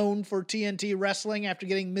guy known for TNT wrestling after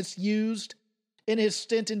getting misused in his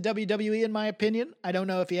stint in WWE, in my opinion. I don't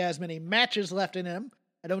know if he has many matches left in him.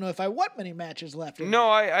 I don't know if I want many matches left in him. No,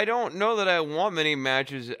 I don't know that I want many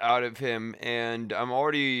matches out of him, and I'm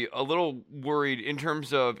already a little worried in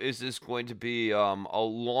terms of, is this going to be a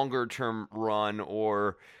longer-term run,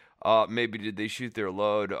 or maybe did they shoot their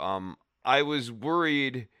load? I was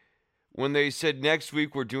worried when they said next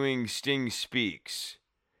week we're doing Sting Speaks.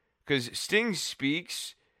 Because Sting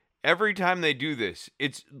Speaks every time they do this,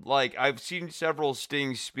 it's like I've seen several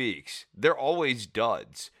Sting speaks. They're always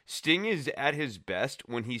duds. Sting is at his best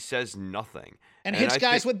when he says nothing. And hits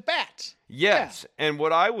guys with bats. Yes. Yeah. And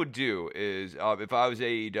what I would do is, if I was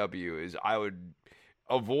AEW, is I would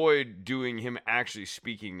avoid doing him actually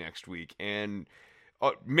speaking next week, and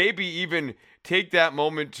maybe even take that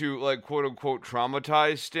moment to, like, quote unquote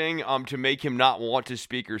traumatize Sting, to make him not want to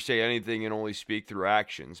speak or say anything and only speak through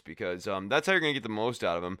actions, because that's how you're gonna get the most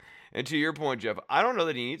out of him. And to your point, Jeff, I don't know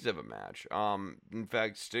that he needs to have a match. In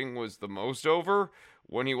fact, Sting was the most over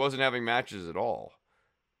when he wasn't having matches at all.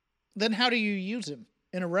 Then how do you use him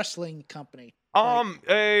in a wrestling company?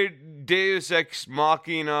 A Deus Ex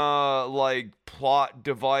Machina, like, plot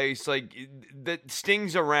device, like, that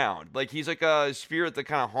Sting's around. Like, he's like a spirit that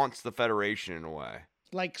kind of haunts the Federation in a way.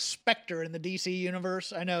 Like Spectre in the DC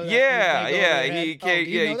universe. I know. That yeah. Do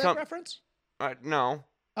you know that reference? No.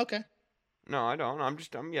 Okay. No, I don't.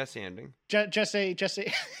 I'm yes-anding. Just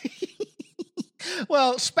say.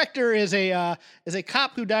 Well, Spectre is a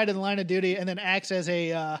cop who died in the line of duty and then acts as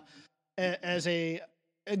a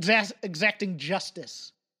exacting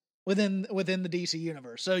justice within the DC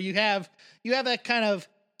universe. So you have that kind of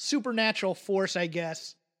supernatural force, I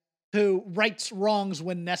guess, who rights wrongs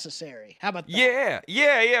when necessary. How about that?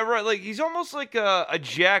 Yeah, right. Like, he's almost like a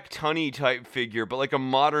Jack Tunney type figure, but like a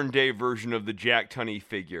modern day version of the Jack Tunney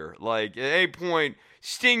figure. Like, at any point,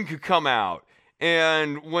 Sting could come out,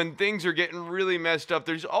 and when things are getting really messed up,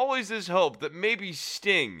 there's always this hope that maybe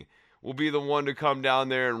Sting will be the one to come down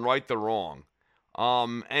there and right the wrong.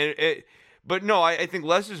 But no, I think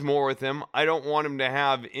less is more with him. I don't want him to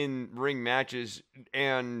have in-ring matches,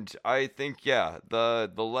 and I think,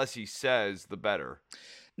 the less he says, the better.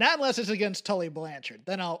 Not unless it's against Tully Blanchard.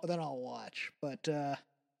 Then I'll watch. But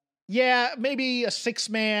maybe a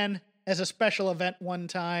 6-man as a special event one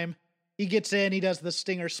time. He gets in, he does the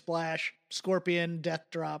Stinger Splash, Scorpion, Death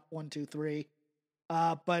Drop, 1, 2, 3.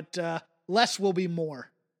 But less will be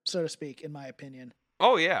more, so to speak, in my opinion.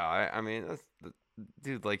 Oh yeah, I mean,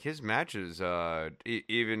 dude, like, his matches,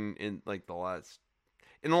 even in like the last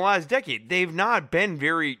decade, they've not been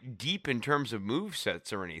very deep in terms of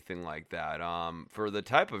movesets or anything like that. For the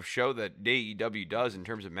type of show that AEW does in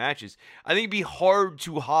terms of matches, I think it'd be hard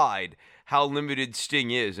to hide how limited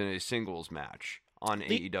Sting is in a singles match on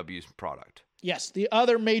AEW's product. Yes, the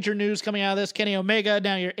other major news coming out of this, Kenny Omega,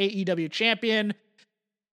 now your AEW champion.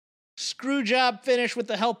 Screwjob finish with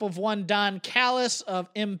the help of one Don Callis of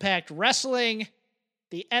Impact Wrestling.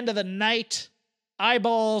 The end of the night,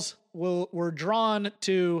 eyeballs were drawn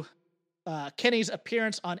to Kenny's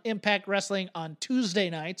appearance on Impact Wrestling on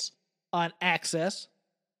Tuesday nights on Access.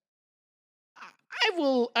 I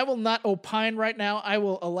will not opine right now. I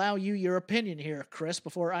will allow you your opinion here, Chris,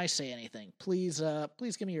 before I say anything. Please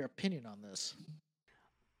give me your opinion on this.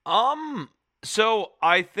 So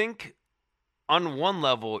I think on one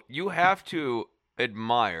level, you have to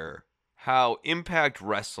admire how Impact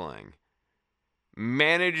Wrestling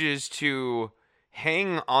manages to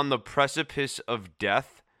hang on the precipice of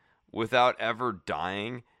death without ever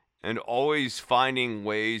dying and always finding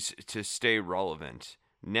ways to stay relevant.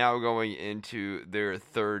 Now going into their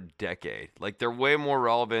 3rd decade. Like, they're way more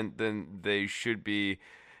relevant than they should be.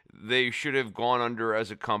 They should have gone under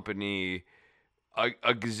as a company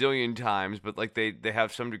a gazillion times, but like they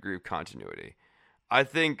have some degree of continuity. I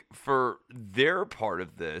think for their part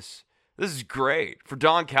of this is great. For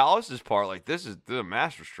Don Callis' part, like, this is the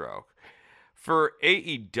masterstroke. For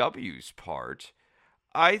AEW's part,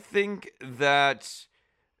 I think that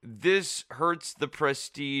this hurts the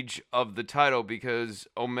prestige of the title because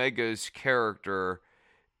Omega's character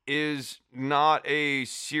is not a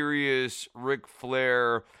serious Ric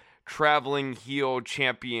Flair traveling heel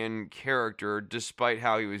champion character, despite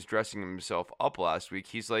how he was dressing himself up last week.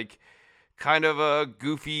 He's like kind of a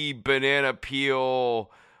goofy banana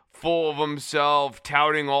peel, full of himself,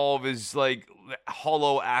 touting all of his like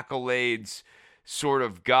hollow accolades sort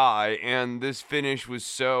of guy, and this finish was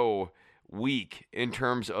so weak in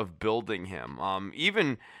terms of building him.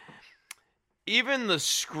 Even the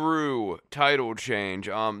Screw title change,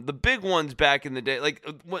 the big ones back in the day, like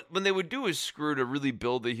when they would do a Screw to really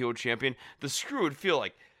build the heel champion, the Screw would feel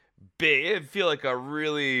like big. It'd feel like a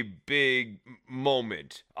really big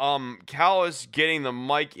moment. Callis getting the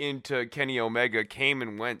mic into Kenny Omega came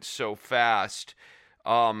and went so fast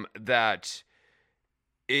that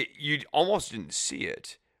you almost didn't see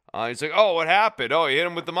it. It's like, oh, what happened? Oh, you hit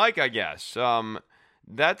him with the mic, I guess.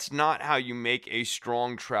 That's not how you make a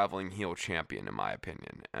strong traveling heel champion, in my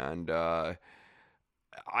opinion. And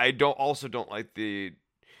I don't like the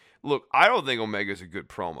look. I don't think Omega's a good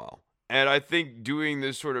promo, and I think doing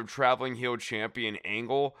this sort of traveling heel champion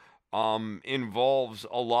angle involves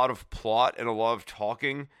a lot of plot and a lot of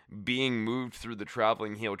talking being moved through the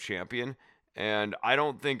traveling heel champion. And I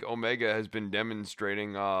don't think Omega has been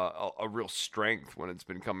demonstrating a real strength when it's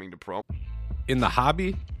been coming to promo. In the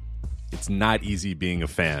hobby, it's not easy being a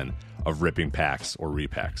fan of ripping packs or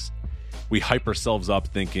repacks. We hype ourselves up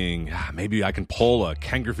thinking, maybe I can pull a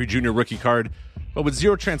Ken Griffey Jr. rookie card, but with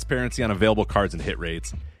zero transparency on available cards and hit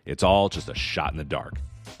rates, it's all just a shot in the dark.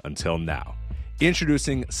 Until now.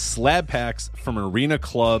 Introducing slab packs from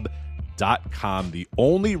arenaclub.com, the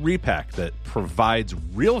only repack that provides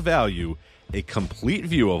real value, a complete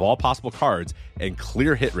view of all possible cards, and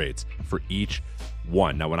clear hit rates for each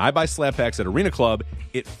one. Now, when I buy slab packs at Arena Club,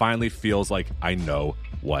 it finally feels like I know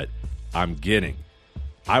what I'm getting.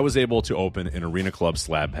 I was able to open an Arena Club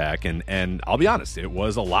slab pack, and I'll be honest, it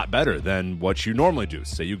was a lot better than what you normally do.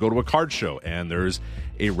 Say you go to a card show, and there's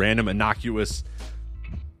a random innocuous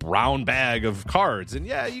brown bag of cards, and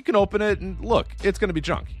yeah, you can open it, and look, it's going to be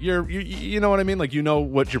junk. You know what I mean? Like, you know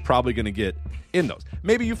what you're probably going to get in those.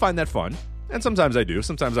 Maybe you find that fun. And sometimes I do.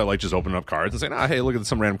 Sometimes I like just opening up cards and saying, hey, look at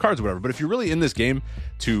some random cards or whatever. But if you're really in this game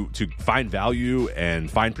to find value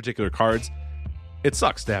and find particular cards, it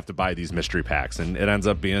sucks to have to buy these mystery packs. And it ends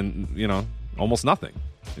up being, almost nothing.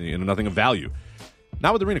 Nothing of value.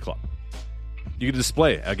 Not with Arena Club. You can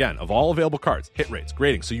display, again, of all available cards, hit rates,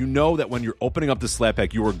 grading. So you know that when you're opening up the slab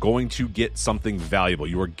pack, you are going to get something valuable.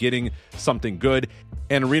 You are getting something good.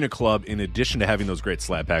 And Arena Club, in addition to having those great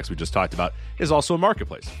slab packs we just talked about, is also a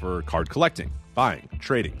marketplace for card collecting, buying,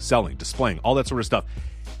 trading, selling, displaying, all that sort of stuff.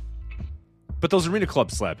 But those Arena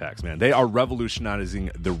Club slab packs, man, they are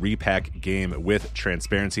revolutionizing the repack game with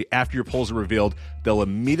transparency. After your pulls are revealed, they'll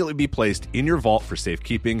immediately be placed in your vault for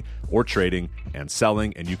safekeeping or trading and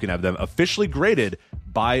selling, and you can have them officially graded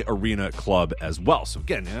by Arena Club as well. So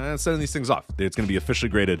again, setting these things off, it's going to be officially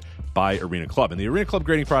graded by Arena Club. And the Arena Club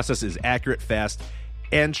grading process is accurate, fast,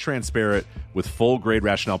 and transparent, with full grade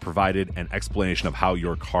rationale provided and explanation of how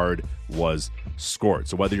your card was scored.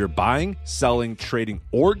 So whether you're buying, selling, trading,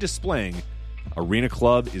 or displaying, Arena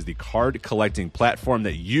Club is the card collecting platform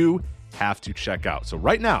that you have to check out. So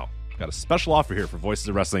right now, I've got a special offer here for Voices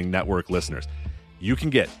of Wrestling Network listeners. You can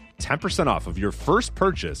get 10% off of your first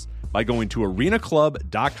purchase by going to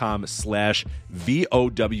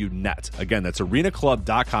arenaclub.com/VOWnet. Again, that's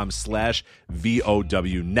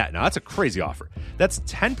arenaclub.com/VOWnet. Now, that's a crazy offer. That's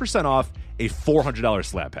 10% off a $400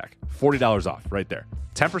 slab pack. $40 off right there.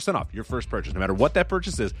 10% off your first purchase. No matter what that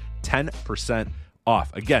purchase is, 10%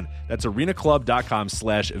 off. Again, that's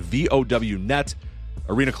arenaclub.com/VOWnet.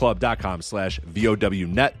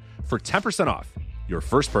 arenaclub.com/VOWnet for 10% off your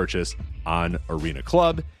first purchase on Arena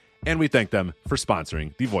Club. And we thank them for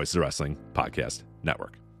sponsoring the Voices of Wrestling Podcast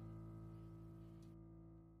Network.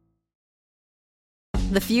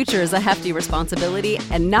 The future is a hefty responsibility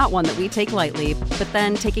and not one that we take lightly. But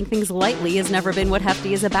then taking things lightly has never been what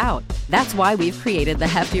Hefty is about. That's why we've created the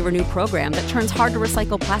Hefty Renew program that turns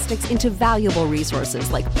hard-to-recycle plastics into valuable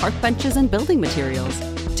resources like park benches and building materials.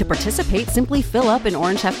 To participate, simply fill up an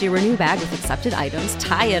orange Hefty Renew bag with accepted items,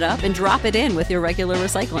 tie it up, and drop it in with your regular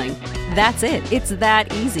recycling. That's it. It's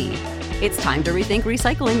that easy. It's time to rethink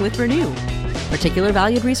recycling with Renew. Particular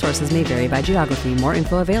valued resources may vary by geography. More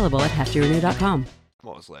info available at heftyrenew.com.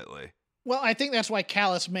 Most lately. Well, I think that's why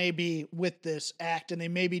Callis may be with this act, and they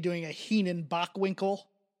may be doing a Heenan Bockwinkel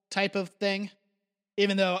type of thing.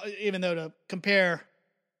 Even though to compare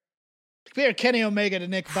Kenny Omega to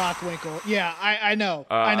Nick Bockwinkel, yeah, I know.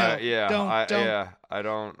 I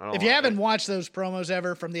don't. If you haven't watched those promos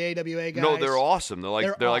ever from the AWA guys, no, they're awesome. They're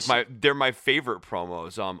awesome. They're my favorite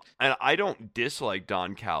promos. And I don't dislike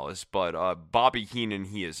Don Callis, but Bobby Heenan,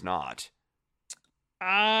 he is not.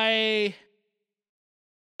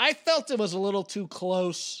 I felt it was a little too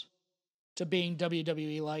close to being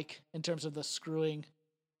WWE-like in terms of the screwing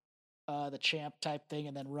the champ type thing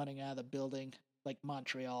and then running out of the building like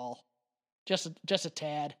Montreal. Just a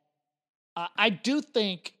tad. I do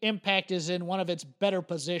think Impact is in one of its better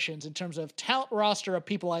positions in terms of talent roster of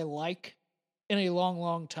people I like in a long,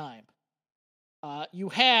 long time. You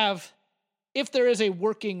have, if there is a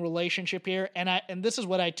working relationship here, and this is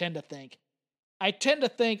what I tend to think. I tend to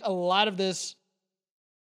think a lot of this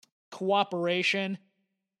cooperation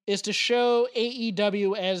is to show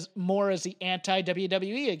AEW as the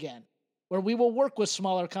anti-WWE again, where we will work with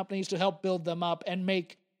smaller companies to help build them up and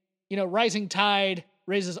make, rising tide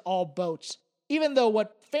raises all boats, even though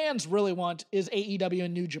what fans really want is AEW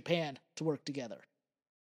and New Japan to work together.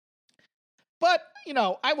 But,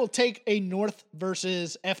 I will take a North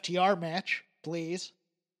versus FTR match, please.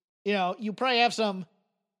 You probably have some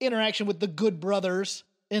interaction with the Good Brothers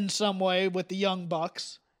in some way with the Young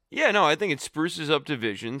Bucks. Yeah, no, I think it spruces up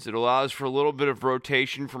divisions. It allows for a little bit of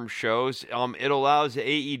rotation from shows. It allows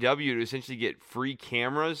AEW to essentially get free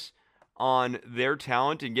cameras on their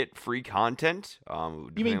talent and get free content.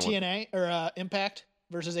 You mean depending on TNA or Impact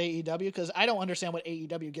versus AEW? Because I don't understand what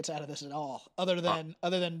AEW gets out of this at all, other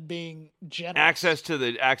than being generous. access to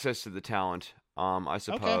the talent. I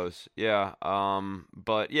suppose. Yeah.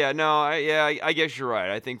 But yeah, no, I guess you're right.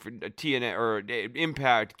 I think for TNA or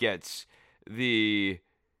Impact gets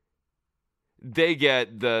they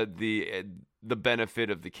get the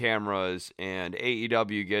benefit of the cameras, and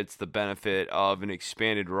AEW gets the benefit of an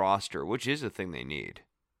expanded roster, which is a thing they need.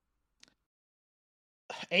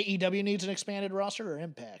 AEW needs an expanded roster or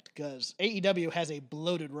Impact? Because AEW has a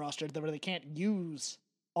bloated roster where they can't use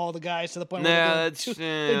all the guys to the point where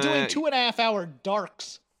they're doing 2.5 hour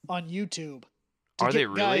darks on YouTube. To Are get they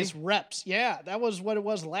really? guys reps. Yeah, that was what it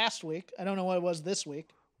was last week. I don't know what it was this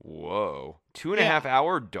week. Whoa. 2.5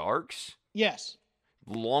 hour darks? Yes.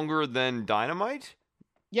 Longer than Dynamite?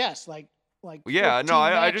 Yes, like Yeah, 15 no,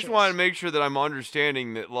 I just matches. want to make sure that I'm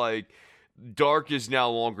understanding that, like, Dark is now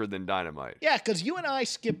longer than Dynamite. Yeah, because you and I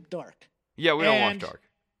skip dark. Yeah, we don't watch And Dark.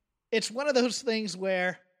 It's one of those things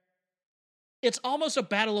where it's almost a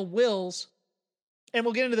battle of wills, and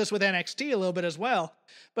we'll get into this with NXT a little bit as well,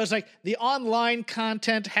 but it's like the online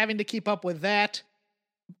content, having to keep up with that,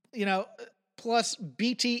 plus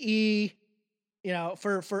BTE,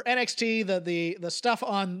 for NXT, the stuff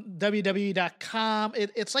on WWE.com,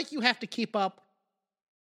 it's like you have to keep up.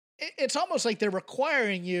 It's almost like they're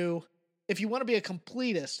requiring you, if you want to be a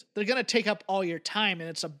completist, they're going to take up all your time, and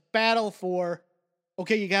it's a battle for,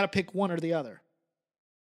 okay, you got to pick one or the other.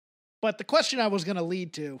 But the question I was going to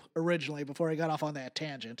lead to originally, before I got off on that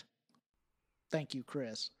tangent, thank you,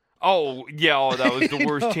 Chris. Oh, yeah, that was the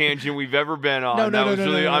worst tangent we've ever been on.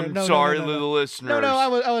 I'm sorry to the listeners. No, I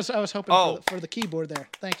was hoping for the keyboard there.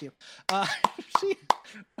 Thank you. See,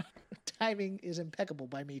 timing is impeccable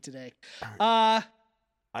by me today. I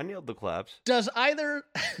nailed the claps. Does either...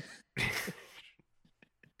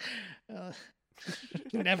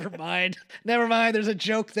 Never mind. There's a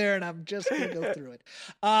joke there, and I'm just going to go through it.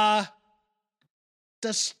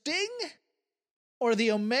 Does Sting or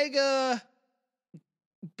the Omega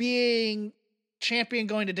being champion,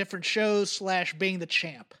 going to different shows / being the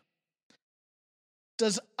champ,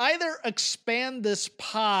 does either expand this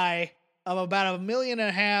pie of about 1.5 million,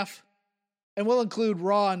 and we'll include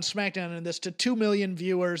Raw and SmackDown in this, to 2 million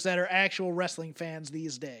viewers that are actual wrestling fans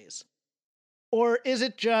these days? Or is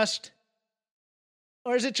it just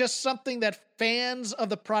something that fans of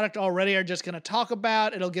the product already are just going to talk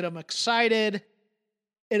about? It'll get them excited.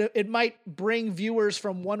 It might bring viewers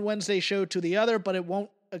from one Wednesday show to the other, but it won't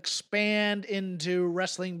expand into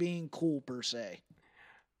wrestling being cool per se.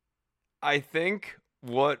 I think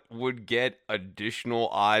what would get additional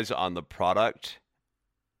eyes on the product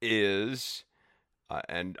is,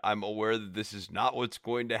 and I'm aware that this is not what's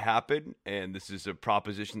going to happen, and this is a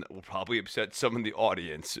proposition that will probably upset some in the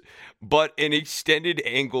audience, but an extended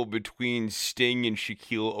angle between Sting and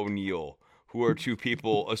Shaquille O'Neal, who are two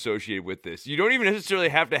people associated with this. You don't even necessarily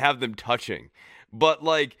have to have them touching, but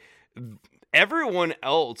like everyone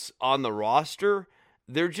else on the roster,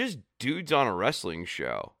 they're just dudes on a wrestling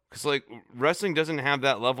show. Because, like, wrestling doesn't have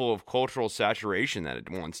that level of cultural saturation that it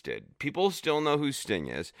once did. People still know who Sting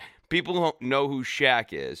is. People don't know who Shaq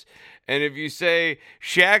is. And if you say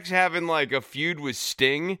Shaq's having, like, a feud with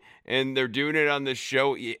Sting and they're doing it on this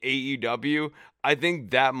show, AEW, I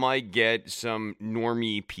think that might get some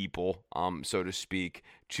normie people, so to speak,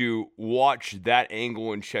 to watch that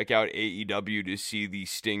angle and check out AEW to see the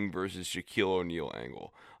Sting versus Shaquille O'Neal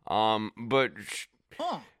angle. But...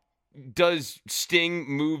 Does Sting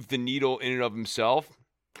move the needle in and of himself?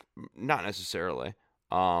 Not necessarily.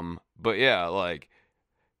 But yeah, like,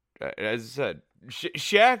 as I said,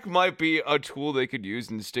 Shaq might be a tool they could use,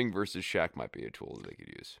 and Sting versus Shaq might be a tool that they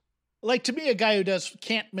could use. Like, to me, a guy who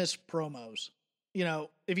can't miss promos,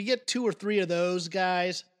 if you get 2 or 3 of those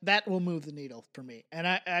guys, that will move the needle for me. And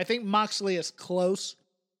I think Moxley is close.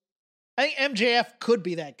 I think MJF could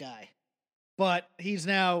be that guy, but he's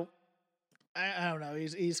now... I don't know.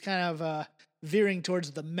 He's kind of veering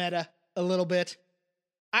towards the meta a little bit.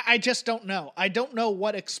 I just don't know. I don't know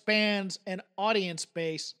what expands an audience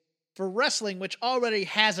base for wrestling, which already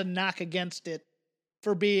has a knock against it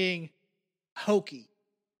for being hokey.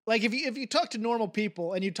 Like if you talk to normal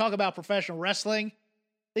people and you talk about professional wrestling,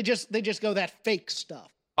 they just go that fake stuff.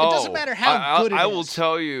 It doesn't matter how good it is. I will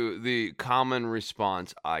tell you the common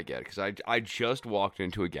response I get, because I just walked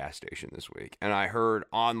into a gas station this week, and I heard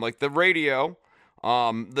on, like, the radio,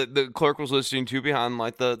 the clerk was listening to behind,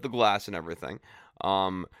 like, the glass and everything.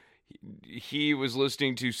 he was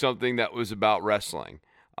listening to something that was about wrestling.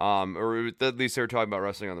 Or at least they were talking about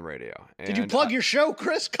wrestling on the radio. Did you And plug your show,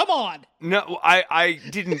 Chris? Come on. No, I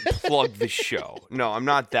didn't plug the show. No, I'm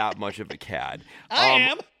not that much of a cad. I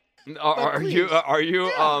am. Are you? please. Are you?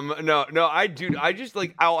 Yeah. No. I just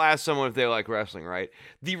like, I'll ask someone if they like wrestling. Right.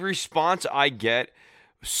 The response I get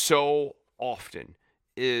so often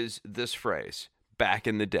is this phrase: "Back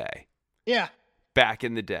in the day." Yeah. Back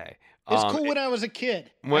in the day. It's cool when I was a kid.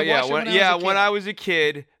 Well, I watched it when I was a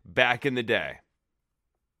kid, back in the day.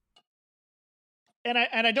 And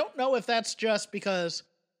I don't know if that's just because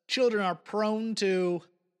children are prone to,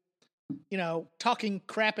 talking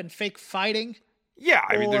crap and fake fighting. Yeah,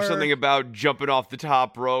 I mean, there's Or- something about jumping off the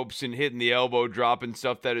top ropes and hitting the elbow drop and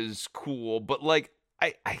stuff that is cool. But, like,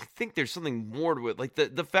 I think there's something more to it. Like,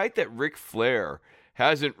 the fact that Ric Flair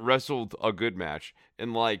hasn't wrestled a good match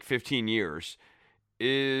in, like, 15 years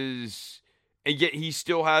is... And yet he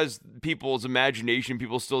still has people's imagination,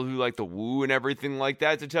 people still who like the woo and everything like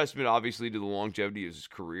that. It's a testament, obviously, to the longevity of his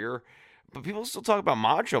career. But people still talk about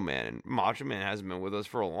Macho Man, and Macho Man hasn't been with us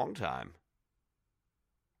for a long time.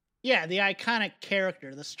 Yeah, the iconic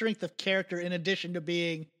character, the strength of character, in addition to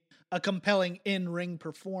being a compelling in-ring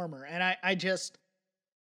performer. And I just...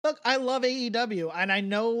 Look, I love AEW, and I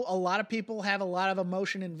know a lot of people have a lot of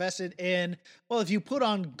emotion invested in, well, if you put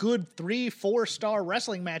on good 3-4-star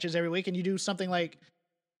wrestling matches every week and you do something like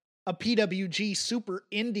a PWG Super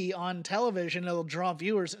Indie on television, it'll draw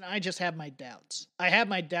viewers, and I just have my doubts. I have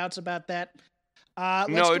my doubts about that.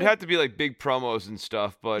 No, it'd have to be like big promos and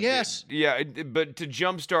stuff, but Yes. but to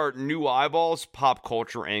jumpstart new eyeballs, pop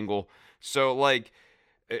culture angle. So like,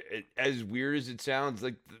 as weird as it sounds,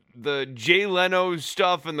 like the Jay Leno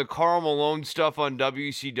stuff and the Karl Malone stuff on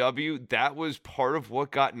WCW, that was part of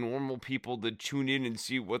what got normal people to tune in and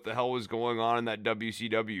see what the hell was going on in that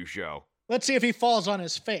WCW show. Let's see if he falls on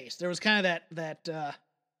his face. There was kind of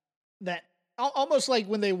that almost like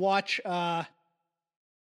when they watch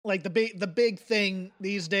like the big thing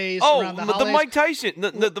these days around the the holidays. Mike Tyson,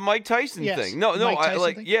 the Mike Tyson Yes, thing. No, Mike Tyson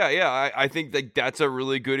like thing. I think like that's a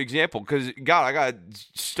really good example because God, I got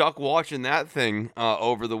stuck watching that thing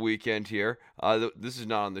over the weekend here. This is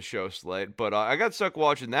not on the show slate, but I got stuck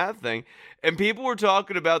watching that thing, and people were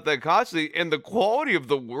talking about that constantly, and the quality of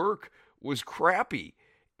the work was crappy.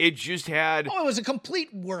 It just had. Oh, it was a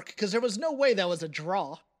complete work because there was no way that was a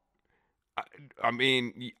draw. I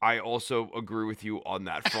mean, I also agree with you on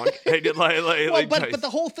that front. But the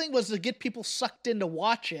whole thing was to get people sucked in to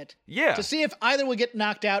watch it. Yeah. To see if either would get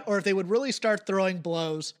knocked out or if they would really start throwing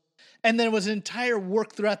blows. And then it was an entire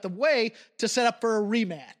work throughout the way to set up for a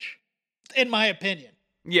rematch, in my opinion.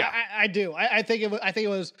 Yeah. I do. I think it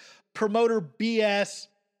was promoter BS,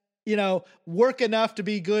 work enough to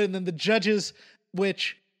be good. And then the judges,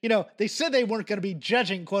 which, they said they weren't going to be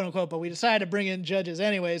judging, quote unquote, but we decided to bring in judges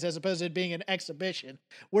anyways, as opposed to it being an exhibition.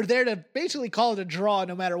 We're there to basically call it a draw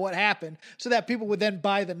no matter what happened, so that people would then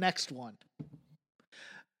buy the next one.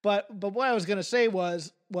 But what I was going to say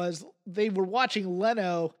was they were watching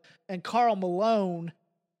Leno and Karl Malone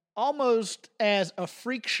almost as a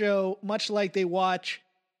freak show, much like they watch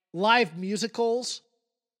live musicals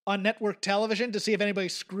on network television to see if anybody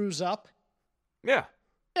screws up. Yeah.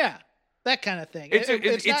 Yeah. That kind of thing.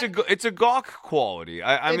 It's a gawk quality.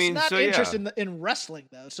 I mean, not so yeah. interested in wrestling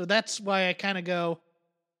though, so that's why I kind of go,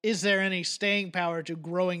 is there any staying power to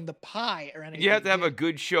growing the pie or anything? You have to have a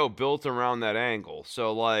good show built around that angle.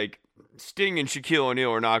 So like, Sting and Shaquille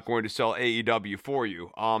O'Neal are not going to sell AEW for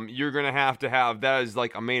you. You're going to have that as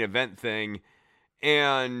like a main event thing,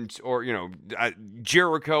 or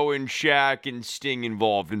Jericho and Shaq and Sting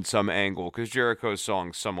involved in some angle because Jericho's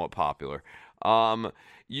song's somewhat popular.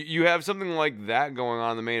 You have something like that going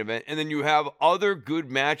on in the main event, and then you have other good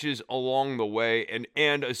matches along the way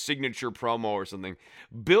and a signature promo or something.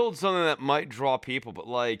 Build something that might draw people, but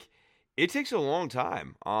like it takes a long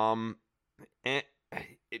time.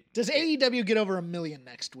 Does AEW get over 1 million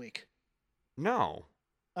next week? No.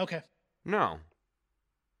 Okay. No.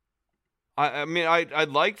 I mean,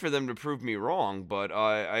 I'd like for them to prove me wrong, but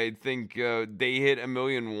I think they hit 1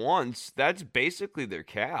 million once. That's basically their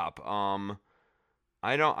cap.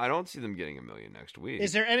 I don't see them getting 1 million next week.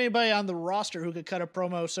 Is there anybody on the roster who could cut a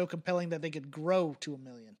promo so compelling that they could grow to 1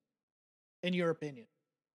 million? In your opinion?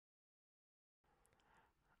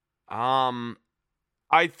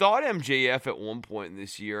 I thought MJF at one point in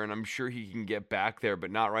this year, and I'm sure he can get back there, but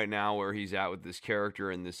not right now where he's at with this character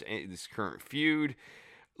and this current feud.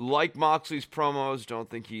 Like Moxley's promos, don't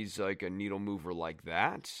think he's like a needle mover like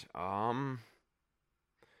that.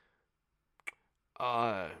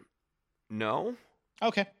 No.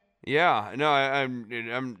 Okay. Yeah, no,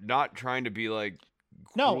 I'm not trying to be like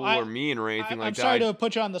cruel or mean or anything like I'm that. sorry to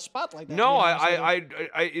put you on the spot like that. No, to be honest with you.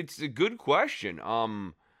 I it's a good question.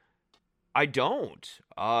 I don't.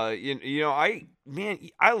 You know, I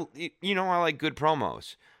like good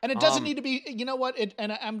promos. And it doesn't need to be, you know what?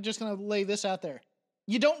 And I'm just going to lay this out there.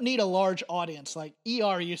 You don't need a large audience. Like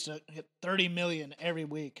ER used to hit 30 million every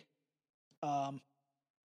week on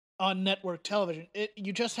network television.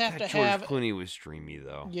 You just have to George have. Clooney was dreamy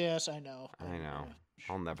though. Yes, I know. I know.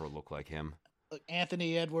 I'll never look like him. Look,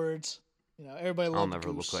 Anthony Edwards. You know, everybody loves I'll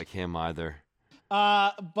never look like him either.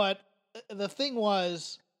 But the thing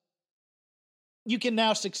was, you can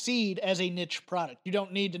now succeed as a niche product. You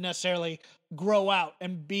don't need to necessarily grow out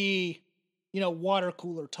and be, water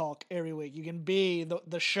cooler talk every week. You can be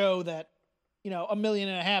the show that, 1.5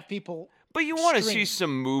 million people. But you want to see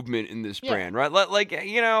some movement in this brand, right? Like,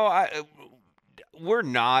 we're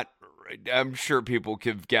not. I'm sure people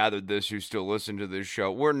have gathered this who still listen to this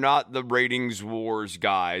show. We're not the ratings wars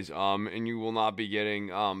guys, and you will not be getting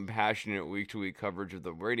passionate week-to-week coverage of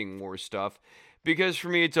the rating wars stuff. Because for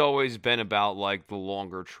me, it's always been about, like, the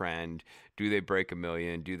longer trend. Do they break 1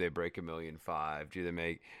 million? Do they break 1.5 million? Do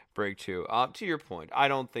they break 2? To your point, I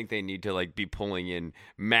don't think they need to, like, be pulling in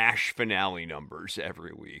MASH finale numbers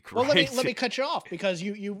every week, right? Well, let me cut you off, because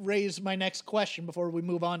you raised my next question before we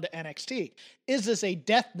move on to NXT. Is this a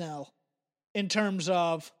death knell in terms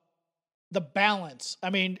of the balance? I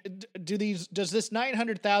mean, does this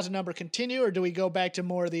 900,000 number continue, or do we go back to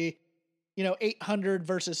more the 800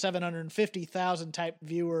 versus 750,000 type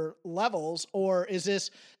viewer levels, or is this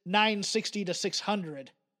 960 to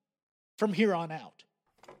 600 from here on out?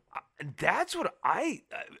 That's what I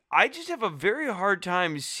just have a very hard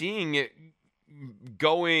time seeing it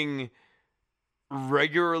going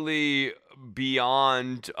regularly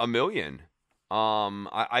beyond 1 million.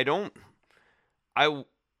 I don't. But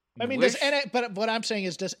what I'm saying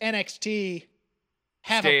is, does NXT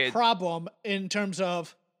have a problem in terms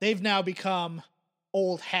of they've now become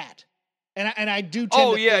old hat? And I do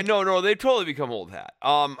tend to think, no, they've totally become old hat.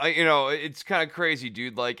 It's kind of crazy,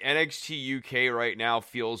 dude. Like, NXT UK right now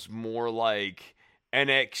feels more like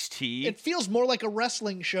NXT. It feels more like a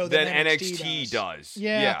wrestling show than NXT does.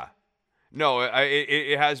 Yeah. No,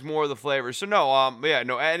 it has more of the flavor. So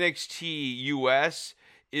NXT US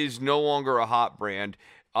is no longer a hot brand.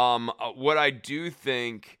 What I do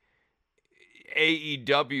think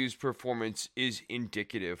AEW's performance is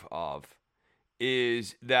indicative of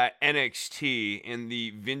is that NXT and the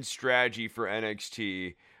Vince strategy for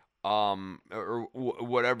NXT, or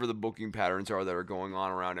whatever the booking patterns are that are going on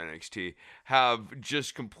around NXT, have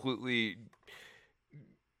just completely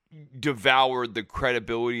devoured the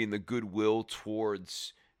credibility and the goodwill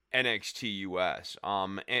towards NXT US.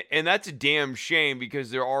 And that's a damn shame, because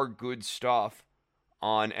there are good stuff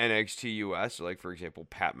on NXT US, like, for example,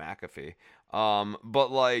 Pat McAfee.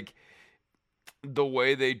 But, like, the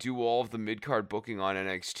way they do all of the mid-card booking on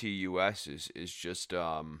NXT US is just,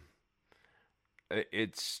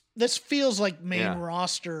 this feels like main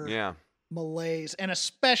roster malaise, and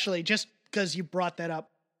especially just because you brought that up,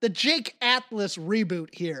 the Jake Atlas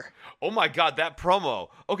reboot here. Oh my God, that promo.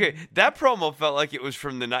 Okay, that promo felt like it was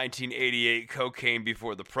from the 1988 Cocaine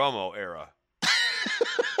Before the Promo era.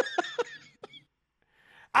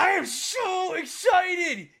 I am so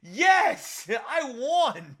excited! Yes! I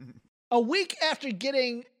won! A week after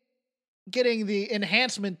getting the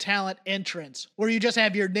enhancement talent entrance, where you just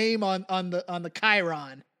have your name on the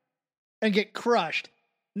Chiron and get crushed,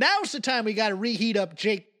 now's the time we got to reheat up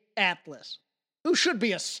Jake Atlas, who should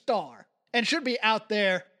be a star and should be out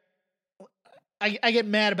there. I get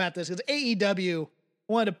mad about this because AEW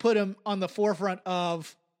wanted to put him on the forefront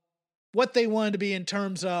of what they wanted to be in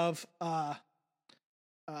terms of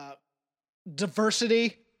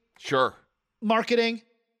diversity, marketing,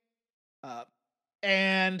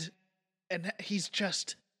 and he's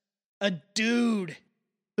just a dude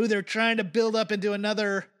who they're trying to build up into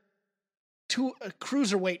another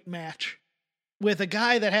cruiserweight match with a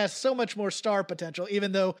guy that has so much more star potential,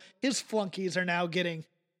 even though his flunkies are now getting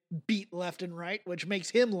beat left and right, which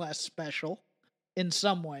makes him less special in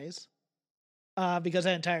some ways, because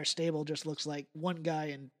that entire stable just looks like one guy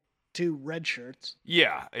in 2 red shirts.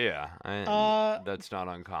 Yeah. That's not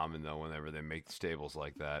uncommon, though, whenever they make stables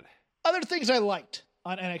like that. Other things I liked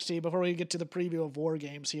on NXT before we get to the preview of War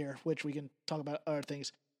Games here, which we can talk about other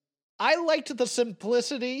things. I liked the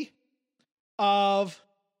simplicity of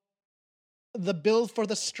the build for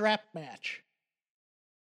the strap match.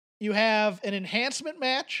 You have an enhancement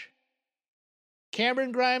match.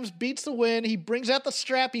 Cameron Grimes beats the win. He brings out the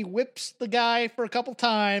strap. He whips the guy for a couple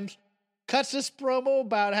times. cuts this promo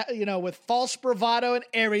about how, with false bravado and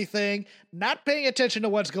everything, not paying attention to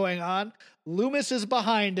what's going on. Loomis is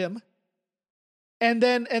behind him, and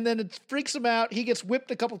then it freaks him out. He gets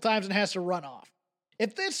whipped a couple times and has to run off.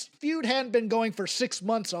 If this feud hadn't been going for 6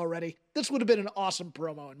 months already, this would have been an awesome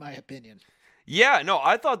promo, in my opinion. Yeah, no,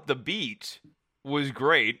 I thought the beat was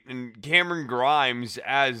great, and Cameron Grimes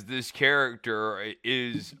as this character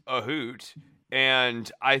is a hoot, and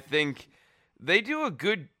I think they do a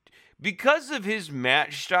good, because of his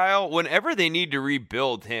match style, whenever they need to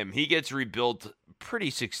rebuild him, he gets rebuilt pretty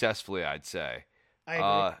successfully, I'd say. I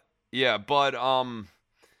agree. Yeah, but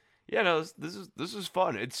yeah, no, this is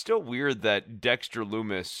fun. It's still weird that Dexter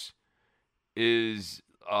Loomis is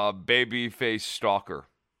a babyface stalker.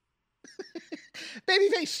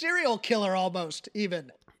 Babyface serial killer, almost,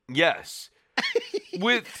 even. Yes.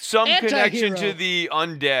 With some Anti-hero. connection to the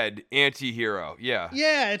undead anti-hero. Yeah.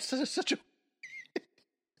 Yeah, it's such a...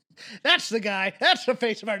 That's the guy. That's the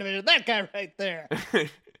face of our division. That guy right there.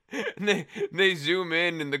 they zoom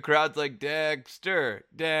in and the crowd's like, Dexter.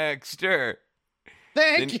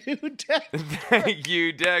 Thank you, Dexter. Thank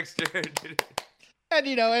you, Dexter. And,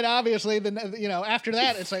 and obviously, then, after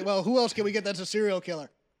that, it's like, well, who else can we get that's a serial killer?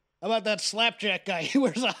 How about that slapjack guy who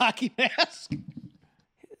wears a hockey mask?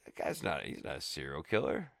 That guy's he's not a serial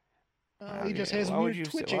killer. He just has weird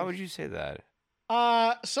twitching. Why would you say that?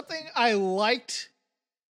 Something I liked,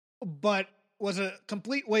 but was a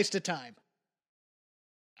complete waste of time.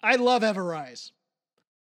 I love Everrise.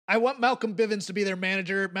 I want Malcolm Bivens to be their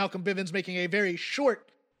manager. Malcolm Bivens making a very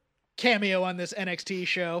short cameo on this NXT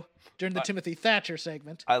show during the Timothy Thatcher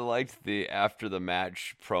segment. I liked the after the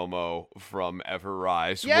match promo from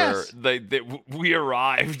Everrise Yes. where we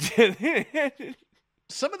arrived.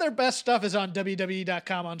 Some of their best stuff is on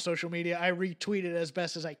WWE.com on social media. I retweet it as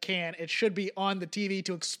best as I can. It should be on the TV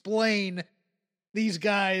to explain these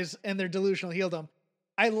guys and their delusional heeldom.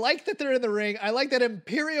 I like that they're in the ring. I like that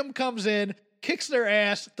Imperium comes in, kicks their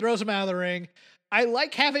ass, throws them out of the ring. I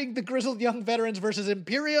like having the Grizzled Young Veterans versus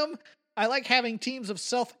Imperium. I like having teams of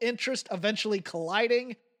self-interest eventually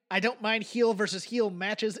colliding. I don't mind heel versus heel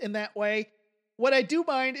matches in that way. What I do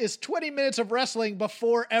mind is 20 minutes of wrestling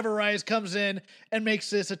before Everrise comes in and makes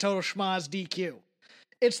this a total schmaz DQ.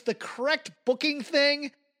 It's the correct booking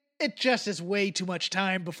thing. It just is way too much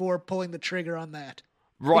time before pulling the trigger on that.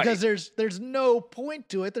 Right. Because there's no point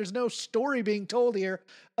to it. There's no story being told here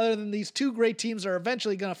other than these two great teams are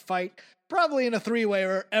eventually going to fight, probably in a three-way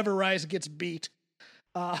where Everrise gets beat.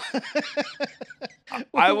 I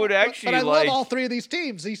would actually but I love all three of these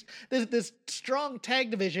teams. This strong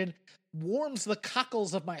tag division warms the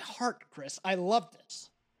cockles of my heart, Chris. I love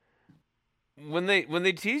this. When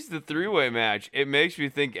they tease the three-way match, it makes me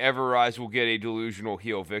think Everrise will get a delusional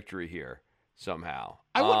heel victory here somehow.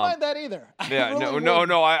 I wouldn't mind that either. Yeah,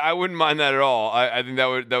 I wouldn't mind that at all. I think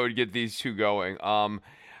that would get these two going. Look,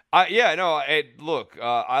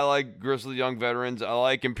 I like Grizzled Young Veterans. I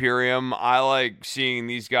like Imperium. I like seeing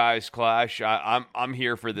these guys clash. I'm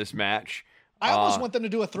here for this match. I almost want them to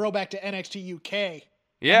do a throwback to NXT UK.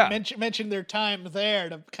 Yeah. Mention their time there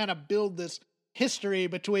to kind of build this history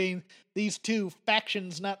between these two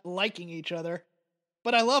factions not liking each other.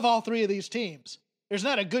 But I love all three of these teams. There's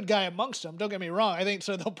not a good guy amongst them, don't get me wrong. I think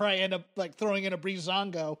so they'll probably end up like throwing in a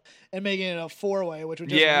Breezango and making it a four-way, which would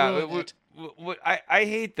just ruin it. I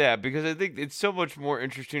hate that because I think it's so much more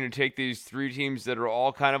interesting to take these three teams that are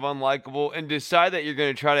all kind of unlikable and decide that you're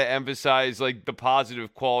going to try to emphasize like the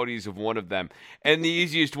positive qualities of one of them. And the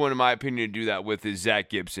easiest one, in my opinion, to do that with is Zach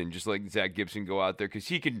Gibson. Just let Zach Gibson go out there because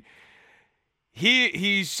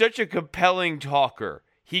he's such a compelling talker.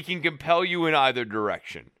 He can compel you in either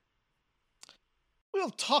direction.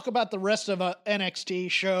 We'll talk about the rest of a NXT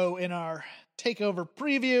show in our TakeOver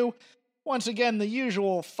preview. Once again, the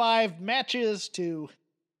usual 5 matches to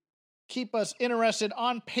keep us interested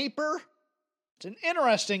on paper. It's an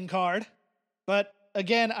interesting card, but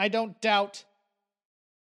again, I don't doubt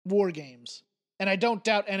War Games, and I don't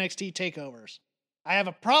doubt NXT takeovers. I have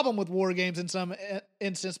a problem with War Games in some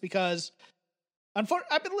instance because I've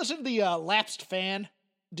been listening to the Lapsed Fan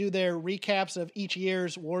do their recaps of each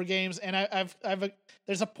year's War Games, and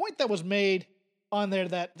there's a point that was made on there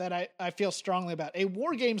that I feel strongly about. A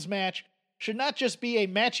War Games match should not just be a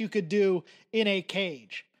match you could do in a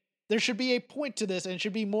cage. There should be a point to this, and it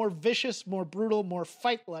should be more vicious, more brutal, more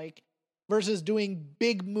fight-like, versus doing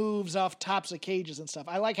big moves off tops of cages and stuff.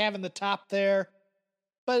 I like having the top there,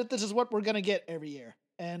 but this is what we're going to get every year,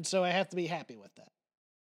 and so I have to be happy with that.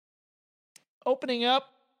 Opening up,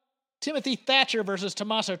 Timothy Thatcher versus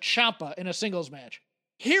Tommaso Ciampa in a singles match.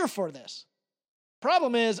 Here for this.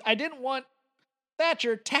 Problem is, I didn't want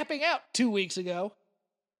Thatcher tapping out 2 weeks ago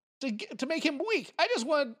to make him weak. I just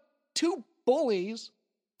want two bullies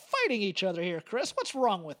fighting each other here, Chris. What's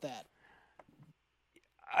wrong with that?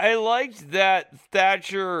 I liked that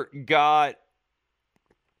Thatcher got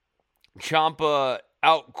Ciampa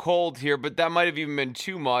out cold here, but that might have even been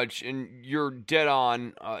too much, and you're dead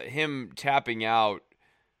on. Him tapping out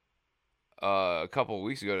a couple of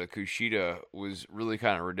weeks ago to Kushida was really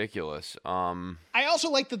kind of ridiculous. I also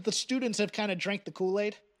like that the students have kind of drank the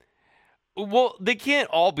Kool-Aid. Well, they can't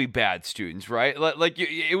all be bad students, right? Like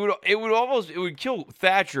it would kill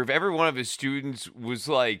Thatcher if every one of his students was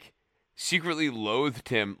like secretly loathed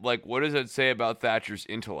him. Like, what does that say about Thatcher's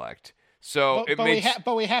intellect? So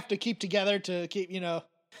but we have to keep together to keep,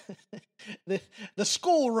 the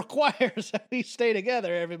school requires that we stay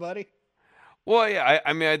together, everybody. Well, yeah,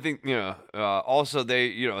 I think, also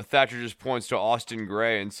they, Thatcher just points to Austin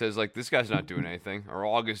Gray and says, like, this guy's not doing anything, or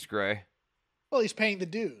August Gray. Well, he's paying the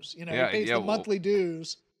dues, he pays the monthly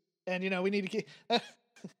dues, and, we need to keep...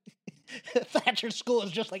 Thatcher's school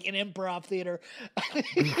is just like an improv theater.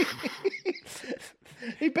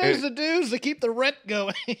 He pays the dues to keep the rent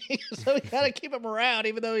going, so we gotta keep him around,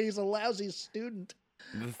 even though he's a lousy student.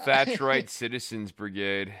 The Thatcherite Citizens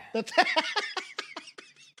Brigade.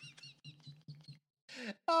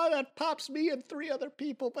 Oh, that pops me and three other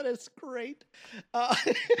people, but it's great. Oh,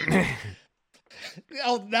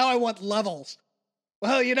 now I want levels.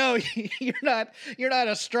 Well, you're not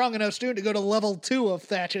a strong enough student to go to level 2 of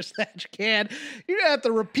Thatch Can. You're gonna have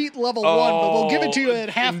to repeat level 1, but we'll give it to you at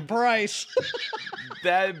half price.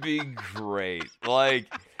 That'd be great.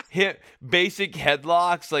 Like, basic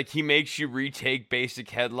headlocks, like he makes you retake basic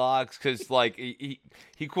headlocks because, like, he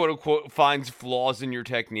quote unquote finds flaws in your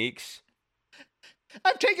techniques.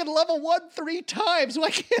 I've taken level 1 3 times. Why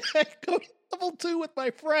can't I go to level 2 with my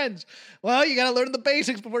friends? Well, you gotta learn the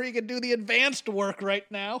basics before you can do the advanced work right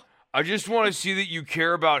now. I just want to see that you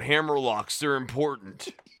care about hammerlocks. They're important.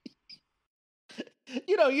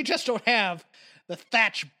 You just don't have the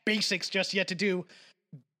Thatch basics just yet to do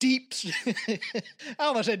deep, I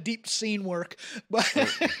almost said deep scene work, but we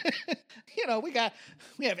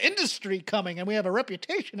have industry coming and we have a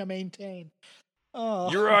reputation to maintain.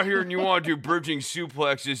 Oh. You're out here and you want to do bridging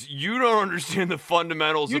suplexes. You don't understand the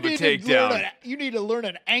fundamentals of a takedown. You need to learn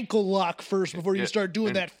an ankle lock first before you start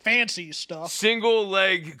doing that fancy stuff. Single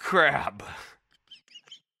leg crab.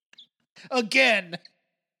 Again.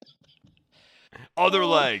 Other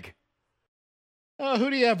leg. Oh, who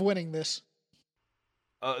do you have winning this?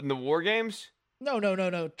 In the War Games? No.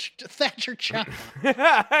 Thatcher Ciampa.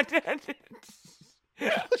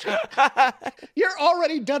 You're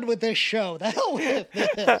already done with this show. The hell with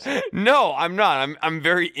this. No, I'm not. I'm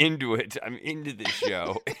very into it. I'm into this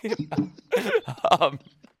show.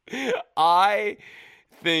 I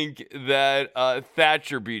think that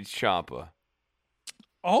Thatcher beats Ciampa.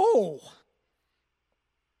 Oh.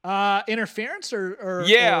 Interference or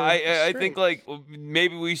yeah, or I think like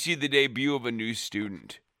maybe we see the debut of a new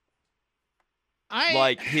student.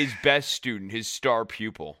 Like his best student, his star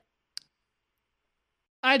pupil.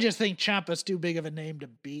 I just think Ciampa's too big of a name to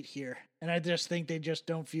beat here. And I just think they just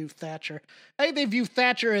don't view Thatcher. I think they view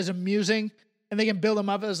Thatcher as amusing, and they can build him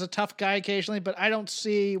up as a tough guy occasionally, but I don't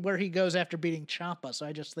see where he goes after beating Ciampa. So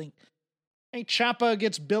I think Ciampa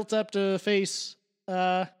gets built up to face,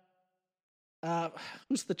 who's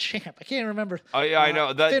the champ? I can't remember. Oh, yeah, I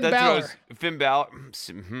know. Finn Balor. Finn Balor.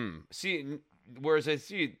 See, whereas I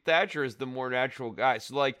see Thatcher as the more natural guy.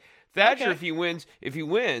 So, like, Thatcher, if he wins,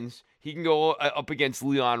 he can go up against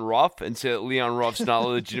Leon Ruff and say that Leon Ruff's not a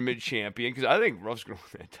legitimate champion, because I think Ruff's going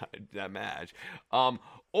to win that match.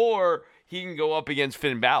 Or he can go up against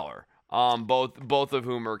Finn Balor. Both of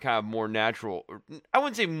whom are kind of more natural. I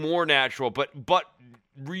wouldn't say more natural, but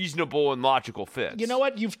reasonable and logical fits. You know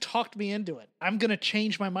what? You've talked me into it. I'm going to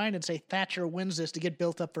change my mind and say Thatcher wins this to get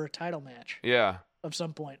built up for a title match. Yeah. Of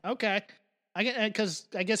some point. Okay. Because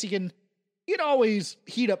I guess you can always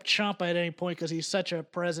heat up Ciampa at any point because he's such a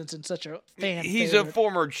presence and such a fan. He's favorite. a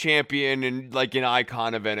former champion and like an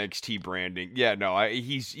icon of NXT branding. Yeah, no,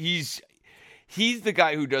 he's the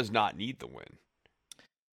guy who does not need the win.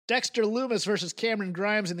 Dexter Lumis versus Cameron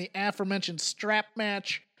Grimes in the aforementioned strap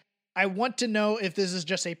match. I want to know if this is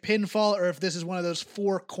just a pinfall or if this is one of those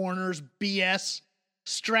 4 corners BS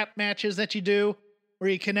strap matches that you do where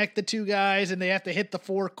you connect the 2 guys and they have to hit the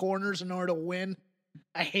 4 corners in order to win.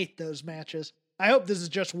 I hate those matches. I hope this is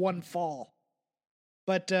just one fall.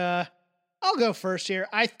 But I'll go first here.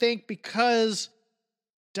 I think because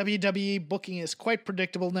WWE booking is quite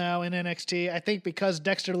predictable now in NXT, I think because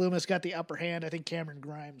Dexter Lumis got the upper hand, I think Cameron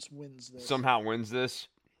Grimes wins this. Somehow wins this?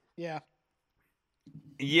 Yeah.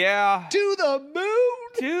 Yeah. To the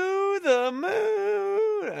moon! To the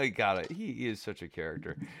moon! I got it. He is such a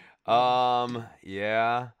character.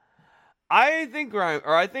 Yeah. I think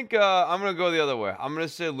I'm gonna go the other way. I'm gonna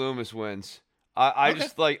say Loomis wins. I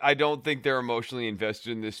just I don't think they're emotionally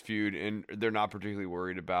invested in this feud, and they're not particularly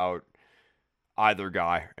worried about either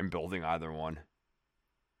guy and building either one.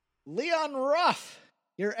 Leon Ruff,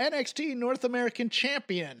 your NXT North American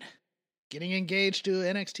champion, getting engaged to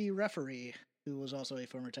NXT referee, who was also a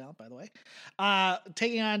former talent, by the way,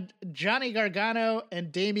 taking on Johnny Gargano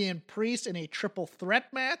and Damian Priest in a triple threat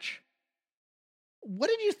match. What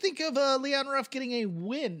did you think of Leon Ruff getting a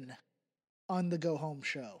win on the Go Home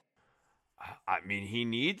show? I mean, he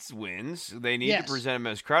needs wins. They need Yes. to present him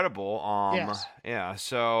as credible. Yes. Yeah,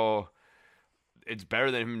 so it's better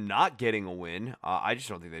than him not getting a win. I just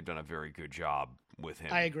don't think they've done a very good job with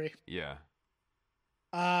him. I agree. Yeah.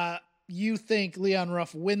 You think Leon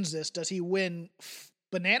Ruff wins this? Does he win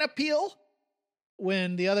banana peel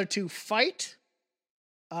when the other two fight?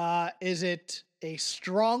 Is it a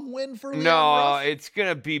strong win for Leon Ruff? It's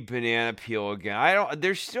gonna be banana peel again.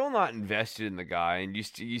 They're still not invested in the guy, and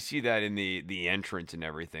you see that in the entrance and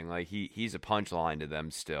everything. Like he's a punchline to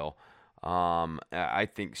them still. I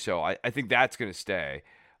think so. I think that's gonna stay.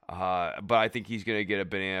 But I think he's gonna get a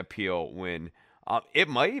banana peel win. It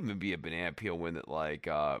might even be a banana peel win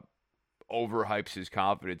that overhypes his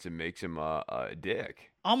confidence and makes him a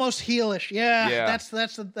dick. Almost heelish. Yeah. Yeah. That's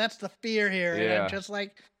the fear here. And Yeah. I'm just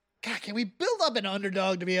like, God, can we build up an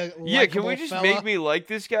underdog to be a Yeah, can we likable just fella? make me like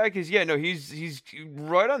this guy? Because he's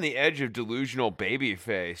right on the edge of delusional baby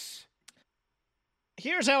face.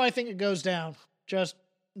 Here's how I think it goes down. Just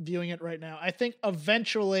viewing it right now. I think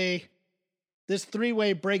eventually this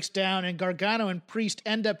three-way breaks down and Gargano and Priest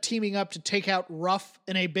end up teaming up to take out Ruff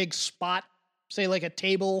in a big spot, say like a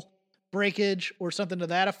table breakage or something to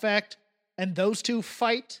that effect, and those two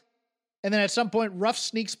fight. And then at some point, Ruff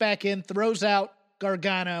sneaks back in, throws out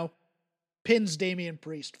Gargano, pins Damian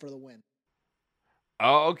Priest for the win.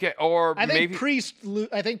 Oh, okay. Or I think maybe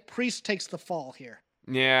I think Priest takes the fall here.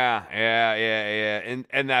 Yeah.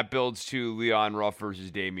 And that builds to Leon Ruff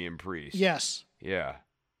versus Damian Priest. Yes. Yeah.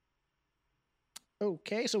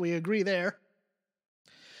 Okay, so we agree there.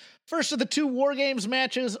 First of the two War Games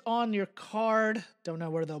matches on your card. Don't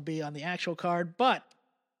know where they'll be on the actual card, but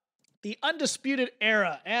the Undisputed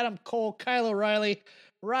Era, Adam Cole, Kyle O'Reilly,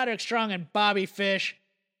 Roderick Strong, and Bobby Fish,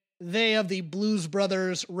 they of the Blues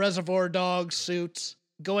Brothers Reservoir Dogs suits,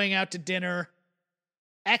 going out to dinner,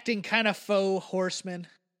 acting kind of faux horsemen,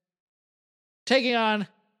 taking on,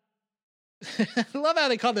 I love how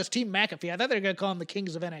they call this Team McAfee. I thought they were going to call them the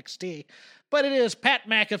Kings of NXT, but it is Pat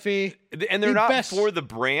McAfee. And they're the not best- for the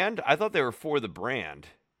brand? I thought they were for the brand.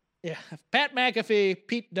 Yeah, Pat McAfee,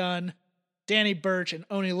 Pete Dunne, Danny Burch, and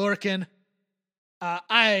Oney Lorcan.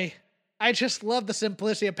 I just love the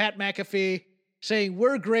simplicity of Pat McAfee saying,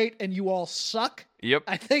 "We're great and you all suck." Yep.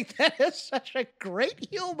 I think that is such a great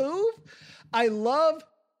heel move. I love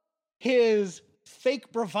his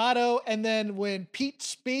fake bravado, and then when Pete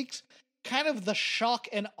speaks, kind of the shock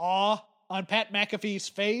and awe on Pat McAfee's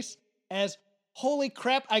face as, holy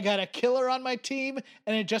crap, I got a killer on my team,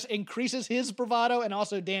 and it just increases his bravado and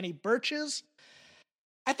also Danny Burch's.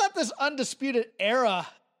 I thought this Undisputed Era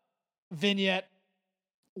vignette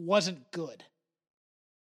wasn't good.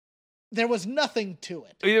 There was nothing to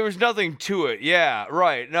it. There was nothing to it. Yeah,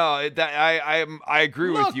 right. No, I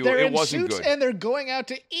agree Look, with you. they're It in wasn't suits good. and they're going out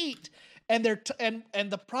to eat, and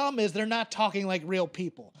and the problem is they're not talking like real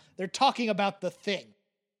people. They're talking about The Thing,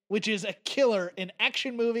 which is a killer in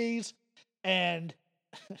action movies and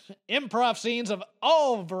improv scenes of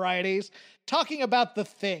all varieties, talking about The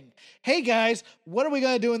Thing. Hey guys, what are we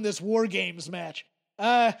gonna do in this War Games match?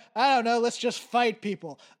 I don't know. Let's just fight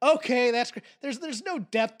people. Okay, that's great. There's no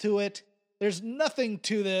depth to it. There's nothing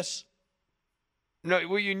to this. No,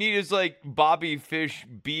 what you need is like Bobby Fish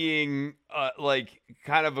being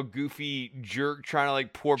kind of a goofy jerk, trying to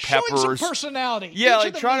like pour Showing peppers. some personality. Yeah, Each of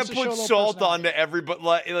like them trying needs to show a put little salt personality. onto everybody.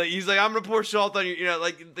 Like he's like, I'm gonna pour salt on you. You know,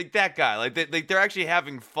 like that guy. Like they're actually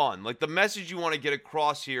having fun. Like the message you want to get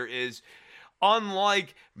across here is,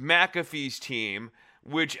 unlike McAfee's team,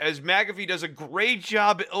 which, as McAfee does a great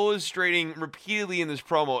job illustrating repeatedly in this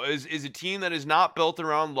promo, is a team that is not built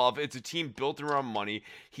around love. It's a team built around money.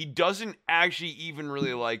 He doesn't actually even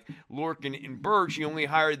really like Lorcan and Burch. He only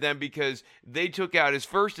hired them because they took out his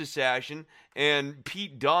first assassin. And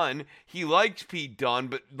Pete Dunne, he likes Pete Dunne,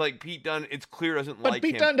 but like Pete Dunne, it's clear doesn't But like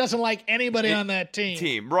Pete him. Dunne doesn't like anybody on that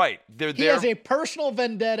team. Right. They're He there. has a personal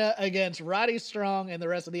vendetta against Roddy Strong and the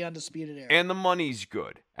rest of the Undisputed Era. And the money's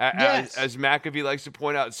good. Yes. as McAfee likes to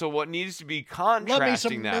point out. So what needs to be Love me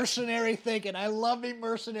contrasting some that? mercenary thinking. I love me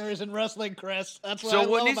mercenaries in wrestling, Chris. That's what I So love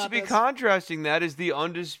what needs to about be this. contrasting that is the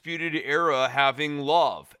Undisputed Era having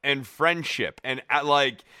love and friendship and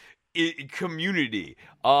community,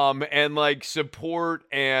 and like support,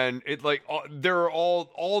 and it like there are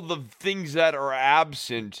all the things that are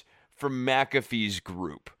absent from McAfee's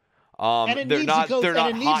group. And it They're needs not to go, they're and not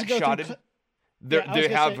it needs to go hot through shotted. Yeah, I was They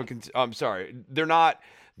gonna have say- I'm sorry. They're not.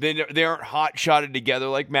 They aren't hot shotted together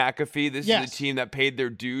like McAfee. This is Yes. a team that paid their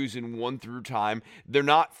dues and won through time. They're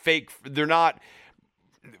not fake. They're not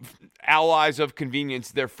allies of convenience.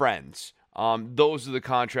 They're friends. Those are the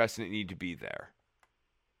contrasts that need to be there.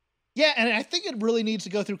 Yeah, and I think it really needs to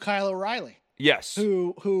go through Kyle O'Reilly, Yes.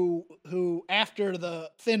 who after the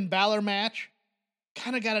Finn Balor match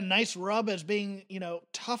kind of got a nice rub as being,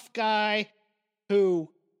 tough guy who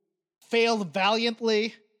failed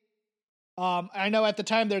valiantly. I know at the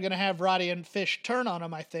time they're going to have Roddy and Fish turn on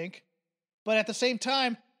him, I think. But at the same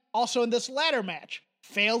time, also in this ladder match,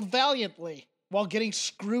 failed valiantly while getting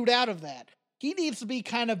screwed out of that. He needs to be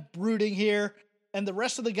kind of brooding here, and the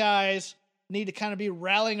rest of the guys need to kind of be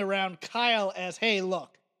rallying around Kyle as, hey,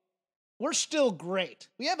 look, we're still great.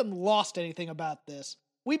 We haven't lost anything about this.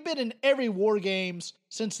 We've been in every War Games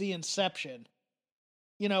since the inception.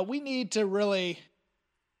 We need to really...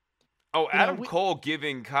 Oh, Adam Cole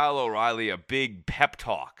giving Kyle O'Reilly a big pep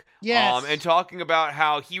talk. Yes. And talking about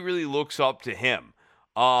how he really looks up to him.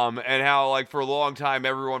 And how, like, for a long time,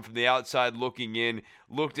 everyone from the outside looking in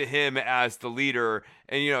looked at him as the leader.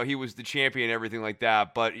 And, he was the champion and everything like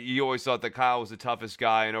that. But you always thought that Kyle was the toughest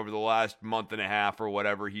guy. And over the last month and a half or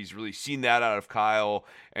whatever, he's really seen that out of Kyle.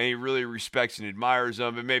 And he really respects and admires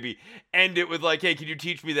him. And maybe end it with, like, hey, can you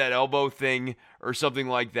teach me that elbow thing? Or something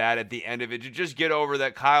like that at the end of it. To just get over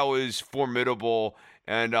that Kyle is formidable.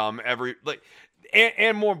 And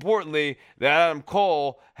And more importantly, that Adam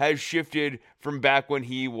Cole has shifted from back when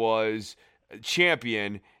he was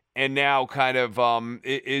champion and now kind of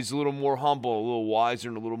is a little more humble, a little wiser,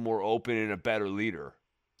 and a little more open and a better leader.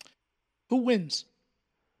 Who wins?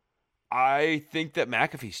 I think that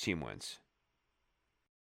McAfee's team wins.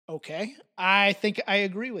 Okay. I think I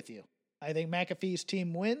agree with you. I think McAfee's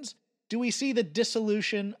team wins. Do we see the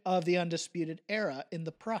dissolution of the Undisputed Era in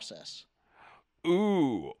the process?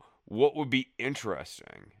 Ooh. What would be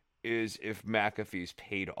interesting is if McAfee's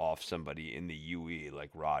paid off somebody in the UE like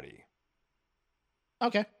Roddy.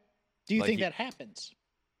 Okay. Do you Like think that happens?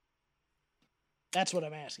 That's what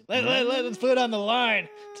I'm asking. Let's put it on the line.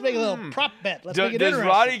 Let's make a little prop bet. Let's make it Does interesting.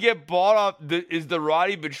 Roddy get bought off? Is the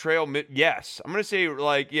Roddy betrayal? Yes. I'm going to say, I'm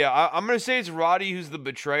going to say it's Roddy who's the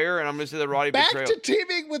betrayer, and I'm going to say the Roddy Back betrayal. to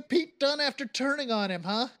teaming with Pete Dunne after turning on him,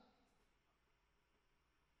 huh?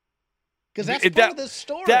 Because that's part of this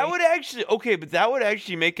story. That would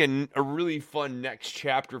actually make a really fun next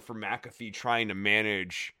chapter for McAfee trying to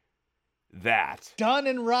manage that. Dunne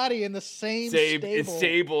and Roddy in the same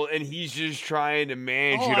stable, and he's just trying to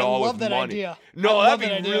manage it I all love with that money. idea. No, I love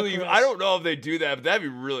that'd that be idea, really. Chris. I don't know if they do that, but that'd be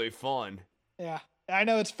really fun. Yeah. I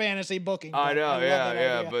know it's fantasy booking. I but know, love that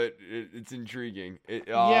idea. but it's intriguing.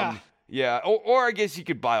 Yeah. Or I guess you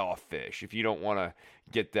could buy off Fish if you don't want to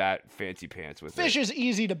get that fancy pants with Fish it. is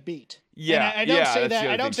easy to beat. Yeah, And I don't yeah, say that's the that. other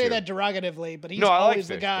I don't thing, say too. that derogatively, but he's No, I like always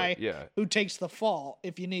the Fish, guy but yeah. who takes the fall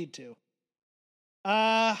if you need to.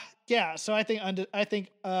 Yeah. So I think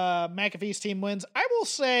McAfee's team wins. I will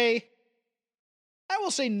say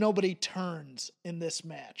nobody turns in this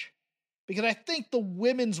match because I think the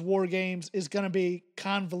women's War Games is going to be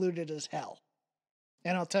convoluted as hell,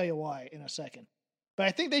 and I'll tell you why in a second. But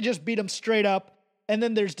I think they just beat them straight up, and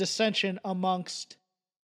then there's dissension amongst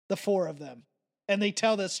the four of them. And they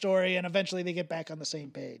tell this story, and eventually they get back on the same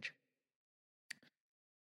page.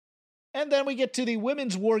 And then we get to the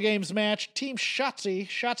Women's War Games match. Team Shotzi,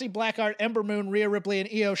 Blackheart, Ember Moon, Rhea Ripley, and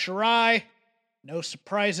Io Shirai. No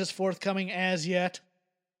surprises forthcoming as yet.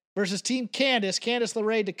 Versus Team Candice, Candice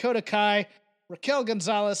LeRae, Dakota Kai, Raquel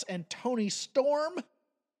Gonzalez, and Toni Storm.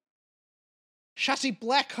 Shotzi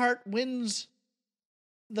Blackheart wins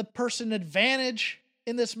the person advantage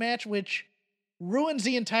in this match, which ruins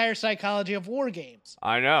the entire psychology of War Games.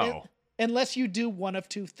 I know. Unless you do one of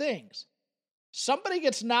two things. Somebody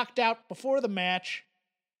gets knocked out before the match,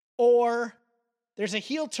 or there's a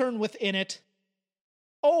heel turn within it,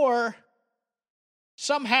 or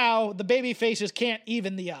somehow the baby faces can't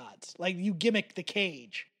even the odds. Like you gimmick the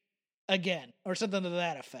cage again, or something to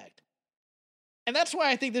that effect. And that's why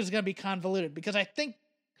I think this is going to be convoluted, because I think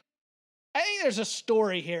there's a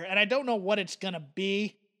story here, and I don't know what it's going to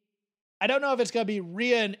be. I don't know if it's going to be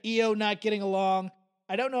Rhea and Io not getting along.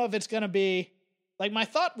 I don't know if it's going to be... Like, my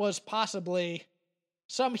thought was possibly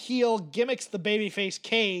some heel gimmicks the babyface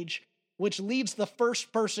cage, which leads the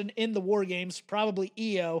first person in the War Games, probably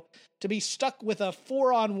Io, to be stuck with a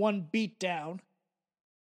 4-on-1 beatdown.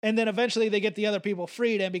 And then eventually they get the other people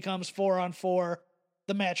freed and becomes 4-on-4,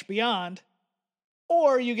 the match beyond.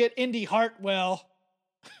 Or you get Indy Hartwell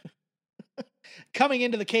coming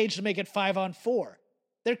into the cage to make it 5-on-4.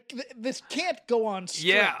 This can't go on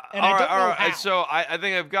straight. Yeah, and all I don't know right. how. So I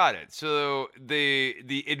think I've got it. So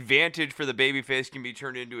the advantage for the babyface can be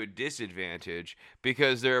turned into a disadvantage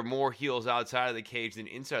because there are more heels outside of the cage than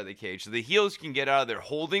inside of the cage. So the heels can get out of their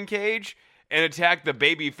holding cage and attack the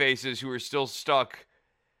babyfaces who are still stuck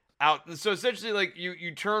out. So essentially, like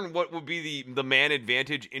you turn what would be the man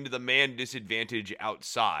advantage into the man disadvantage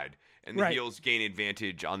outside, and the Right. heels gain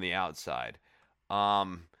advantage on the outside.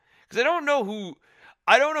 Because I don't know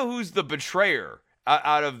who's the betrayer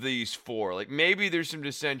out of these four. Like, maybe there's some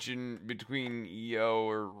dissension between Io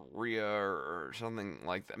or Rhea or something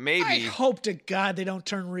like that. Maybe. I hope to God they don't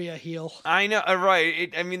turn Rhea heel. I know,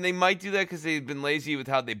 right. I mean, they might do that because they've been lazy with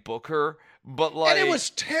how they book her. But, like... And it was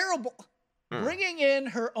terrible. Bringing in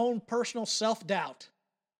her own personal self-doubt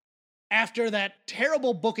after that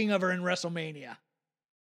terrible booking of her in WrestleMania.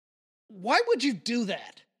 Why would you do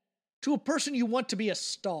that to a person you want to be a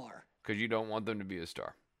star? Because you don't want them to be a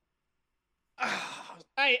star.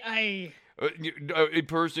 A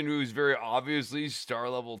person who's very obviously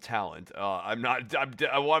star-level talent. I want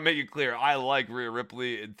to make it clear, I like Rhea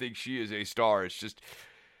Ripley and think she is a star. It's just,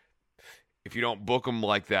 if you don't book them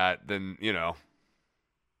like that, then,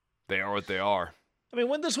 they are what they are. I mean,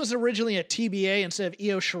 when this was originally a TBA instead of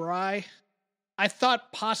Io Shirai, I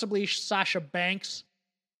thought possibly Sasha Banks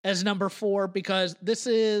as number 4 because this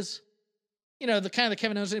is, the kind of the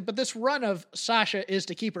Kevin Owens thing, but this run of Sasha is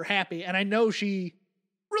to keep her happy, and I know she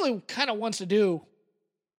really kind of wants to do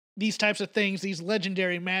these types of things, these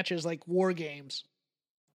legendary matches like War Games.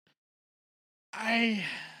 I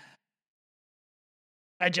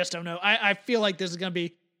just don't know. I feel like this is going to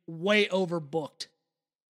be way overbooked.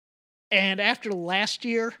 And after last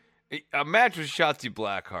year... A match with Shotzi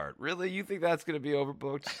Blackheart. Really? You think that's going to be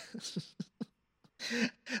overbooked?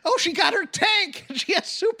 Oh, she got her tank! She has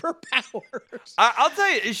superpowers! I'll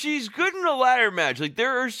tell you, she's good in a ladder match. Like,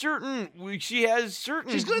 there are she has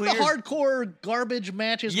certain... She's good in the hardcore garbage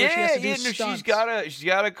matches where she has to do stunts. She's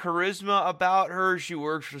got a charisma about her. She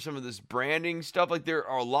works for some of this branding stuff. Like, there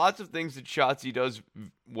are lots of things that Shotzi does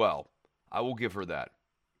well. I will give her that.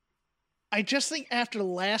 I just think after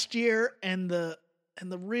last year and the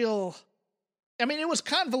real... I mean, it was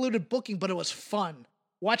convoluted booking, but it was fun.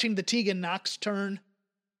 Watching the Tegan Nox turn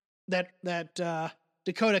that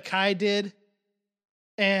Dakota Kai did.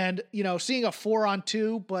 And, seeing a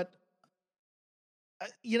 4-on-2, but,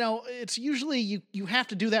 it's usually you have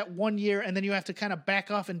to do that 1 year and then you have to kind of back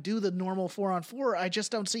off and do the normal 4-on-4. I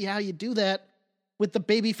just don't see how you do that with the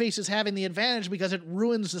baby faces having the advantage because it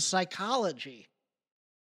ruins the psychology.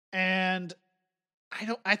 And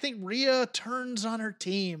I think Rhea turns on her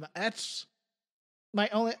team. That's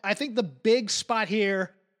I think the big spot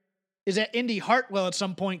here is that Indy Hartwell at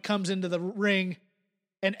some point comes into the ring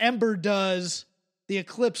and Ember does the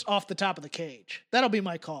Eclipse off the top of the cage. That'll be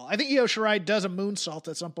my call. I think Io Shirai does a moonsault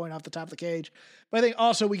at some point off the top of the cage, but I think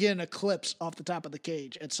also we get an Eclipse off the top of the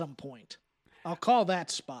cage at some point. I'll call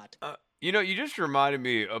that spot. You just reminded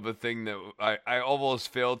me of a thing that I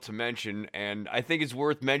almost failed to mention, and I think it's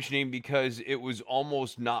worth mentioning because it was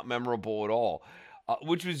almost not memorable at all,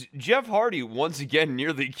 which was Jeff Hardy once again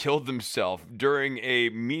nearly killed himself during a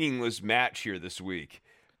meaningless match here this week.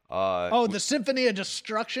 The Symphony of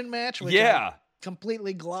Destruction match? Which I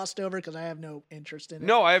completely glossed over because I have no interest in it.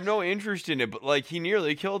 No, I have no interest in it, but he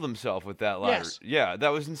nearly killed himself with that ladder. Yes. Yeah, that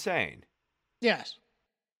was insane. Yes.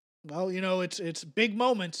 Well, it's big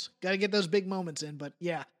moments. Got to get those big moments in. But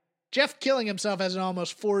yeah, Jeff killing himself as a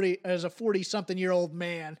 40-something-year-old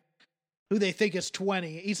man who they think is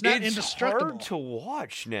 20. He's not indestructible. It's hard to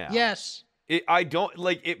watch now. Yes.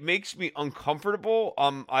 It makes me uncomfortable.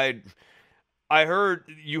 I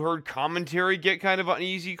heard commentary get kind of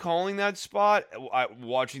uneasy calling that spot.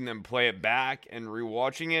 Watching them play it back and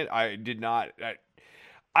rewatching it, I did not.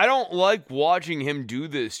 I don't like watching him do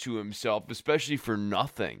this to himself, especially for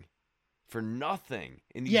nothing.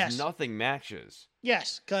 In these nothing matches.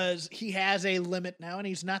 Yes, because he has a limit now, and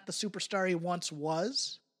he's not the superstar he once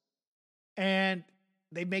was. And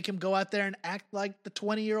they make him go out there and act like the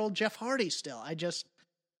 20-year-old Jeff Hardy still.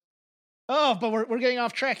 But we're getting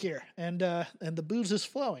off track here, and the booze is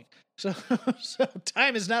flowing. So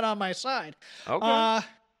time is not on my side. Okay.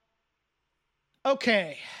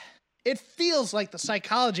 Okay. It feels like the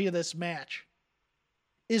psychology of this match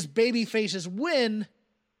is babyfaces win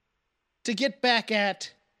to get back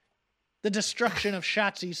at the destruction of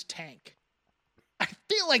Shotzi's tank. I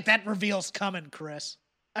feel like that reveal's coming, Chris.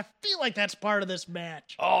 I feel like that's part of this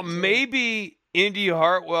match. Oh, maybe Indy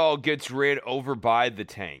Hartwell gets ran over by the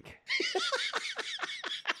tank.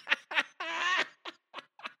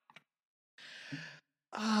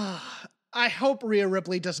 I hope Rhea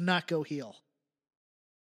Ripley does not go heel.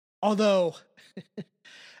 Although,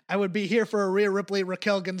 I would be here for a Rhea Ripley,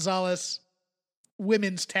 Raquel Gonzalez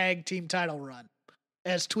women's tag team title run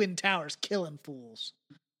as Twin Towers killing fools.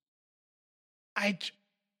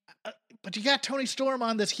 But you got Toni Storm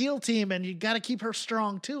on this heel team, and you got to keep her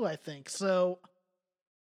strong too, I think. So,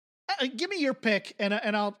 give me your pick,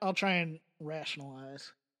 and I'll try and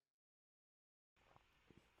rationalize.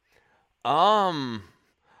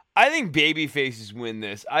 I think baby faces win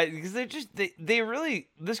this. Because they really,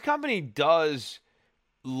 this company does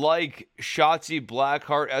like Shotzi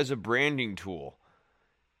Blackheart as a branding tool,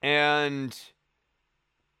 and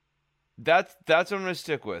that's what I'm gonna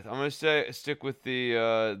stick with. I'm gonna stick with the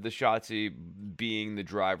Shotzi being the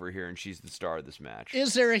driver here, and she's the star of this match.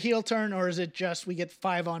 Is there a heel turn, or is it just we get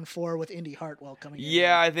 5-on-4 with Indy Hartwell coming in?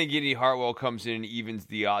 Yeah, I think Indy Hartwell comes in and evens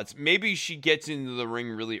the odds. Maybe she gets into the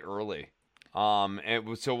ring really early.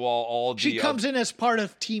 And so while all she comes in as part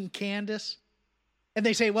of Team Candice, and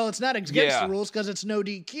they say, "Well, it's not against the rules because it's no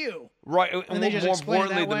DQ." Right, and they just more explain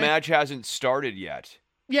importantly, the match hasn't started yet.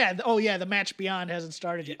 Yeah. Oh, yeah. The match beyond hasn't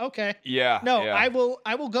started yet. Okay. Yeah. No, yeah. I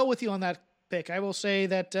will go with you on that pick. I will say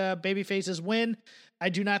that babyfaces win. I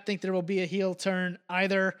do not think there will be a heel turn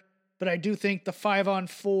either, but I do think the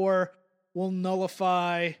 5-on-4 will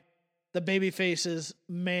nullify the babyfaces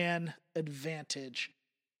man advantage.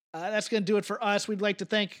 That's going to do it for us. We'd like to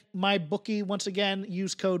thank MyBookie once again.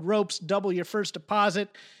 Use code ROPES, double your first deposit.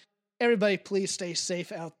 Everybody, please stay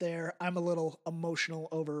safe out there. I'm a little emotional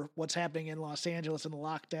over what's happening in Los Angeles and the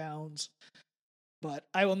lockdowns, but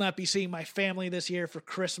I will not be seeing my family this year for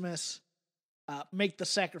Christmas. Make the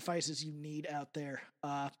sacrifices you need out there.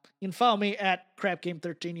 You can follow me at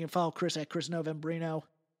CrapGame13. You can follow Chris at Chris Novembrino.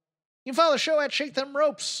 You can follow the show at Shake Them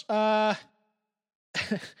Ropes. How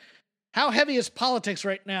heavy is politics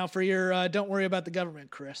right now for your don't worry about the government,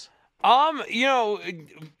 Chris?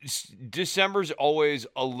 December's always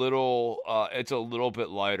a little, it's a little bit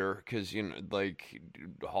lighter because, like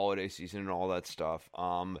holiday season and all that stuff.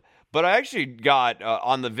 But I actually got,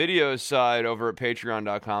 on the video side over at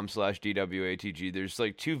patreon.com/DWATG, there's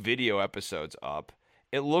like 2 video episodes up.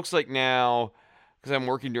 It looks like now, because I'm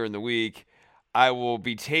working during the week, I will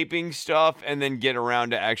be taping stuff and then get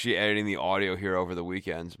around to actually editing the audio here over the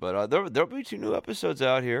weekends. But there'll be 2 new episodes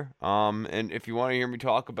out here. And if you want to hear me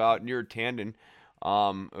talk about Neera Tanden,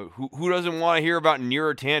 who doesn't want to hear about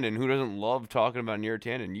Neera Tanden? Who doesn't love talking about Neera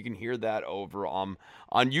Tanden? You can hear that over on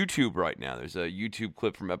YouTube right now. There's a YouTube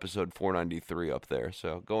clip from episode 493 up there.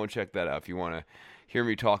 So go and check that out if you want to hear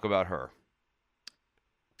me talk about her.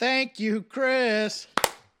 Thank you, Chris.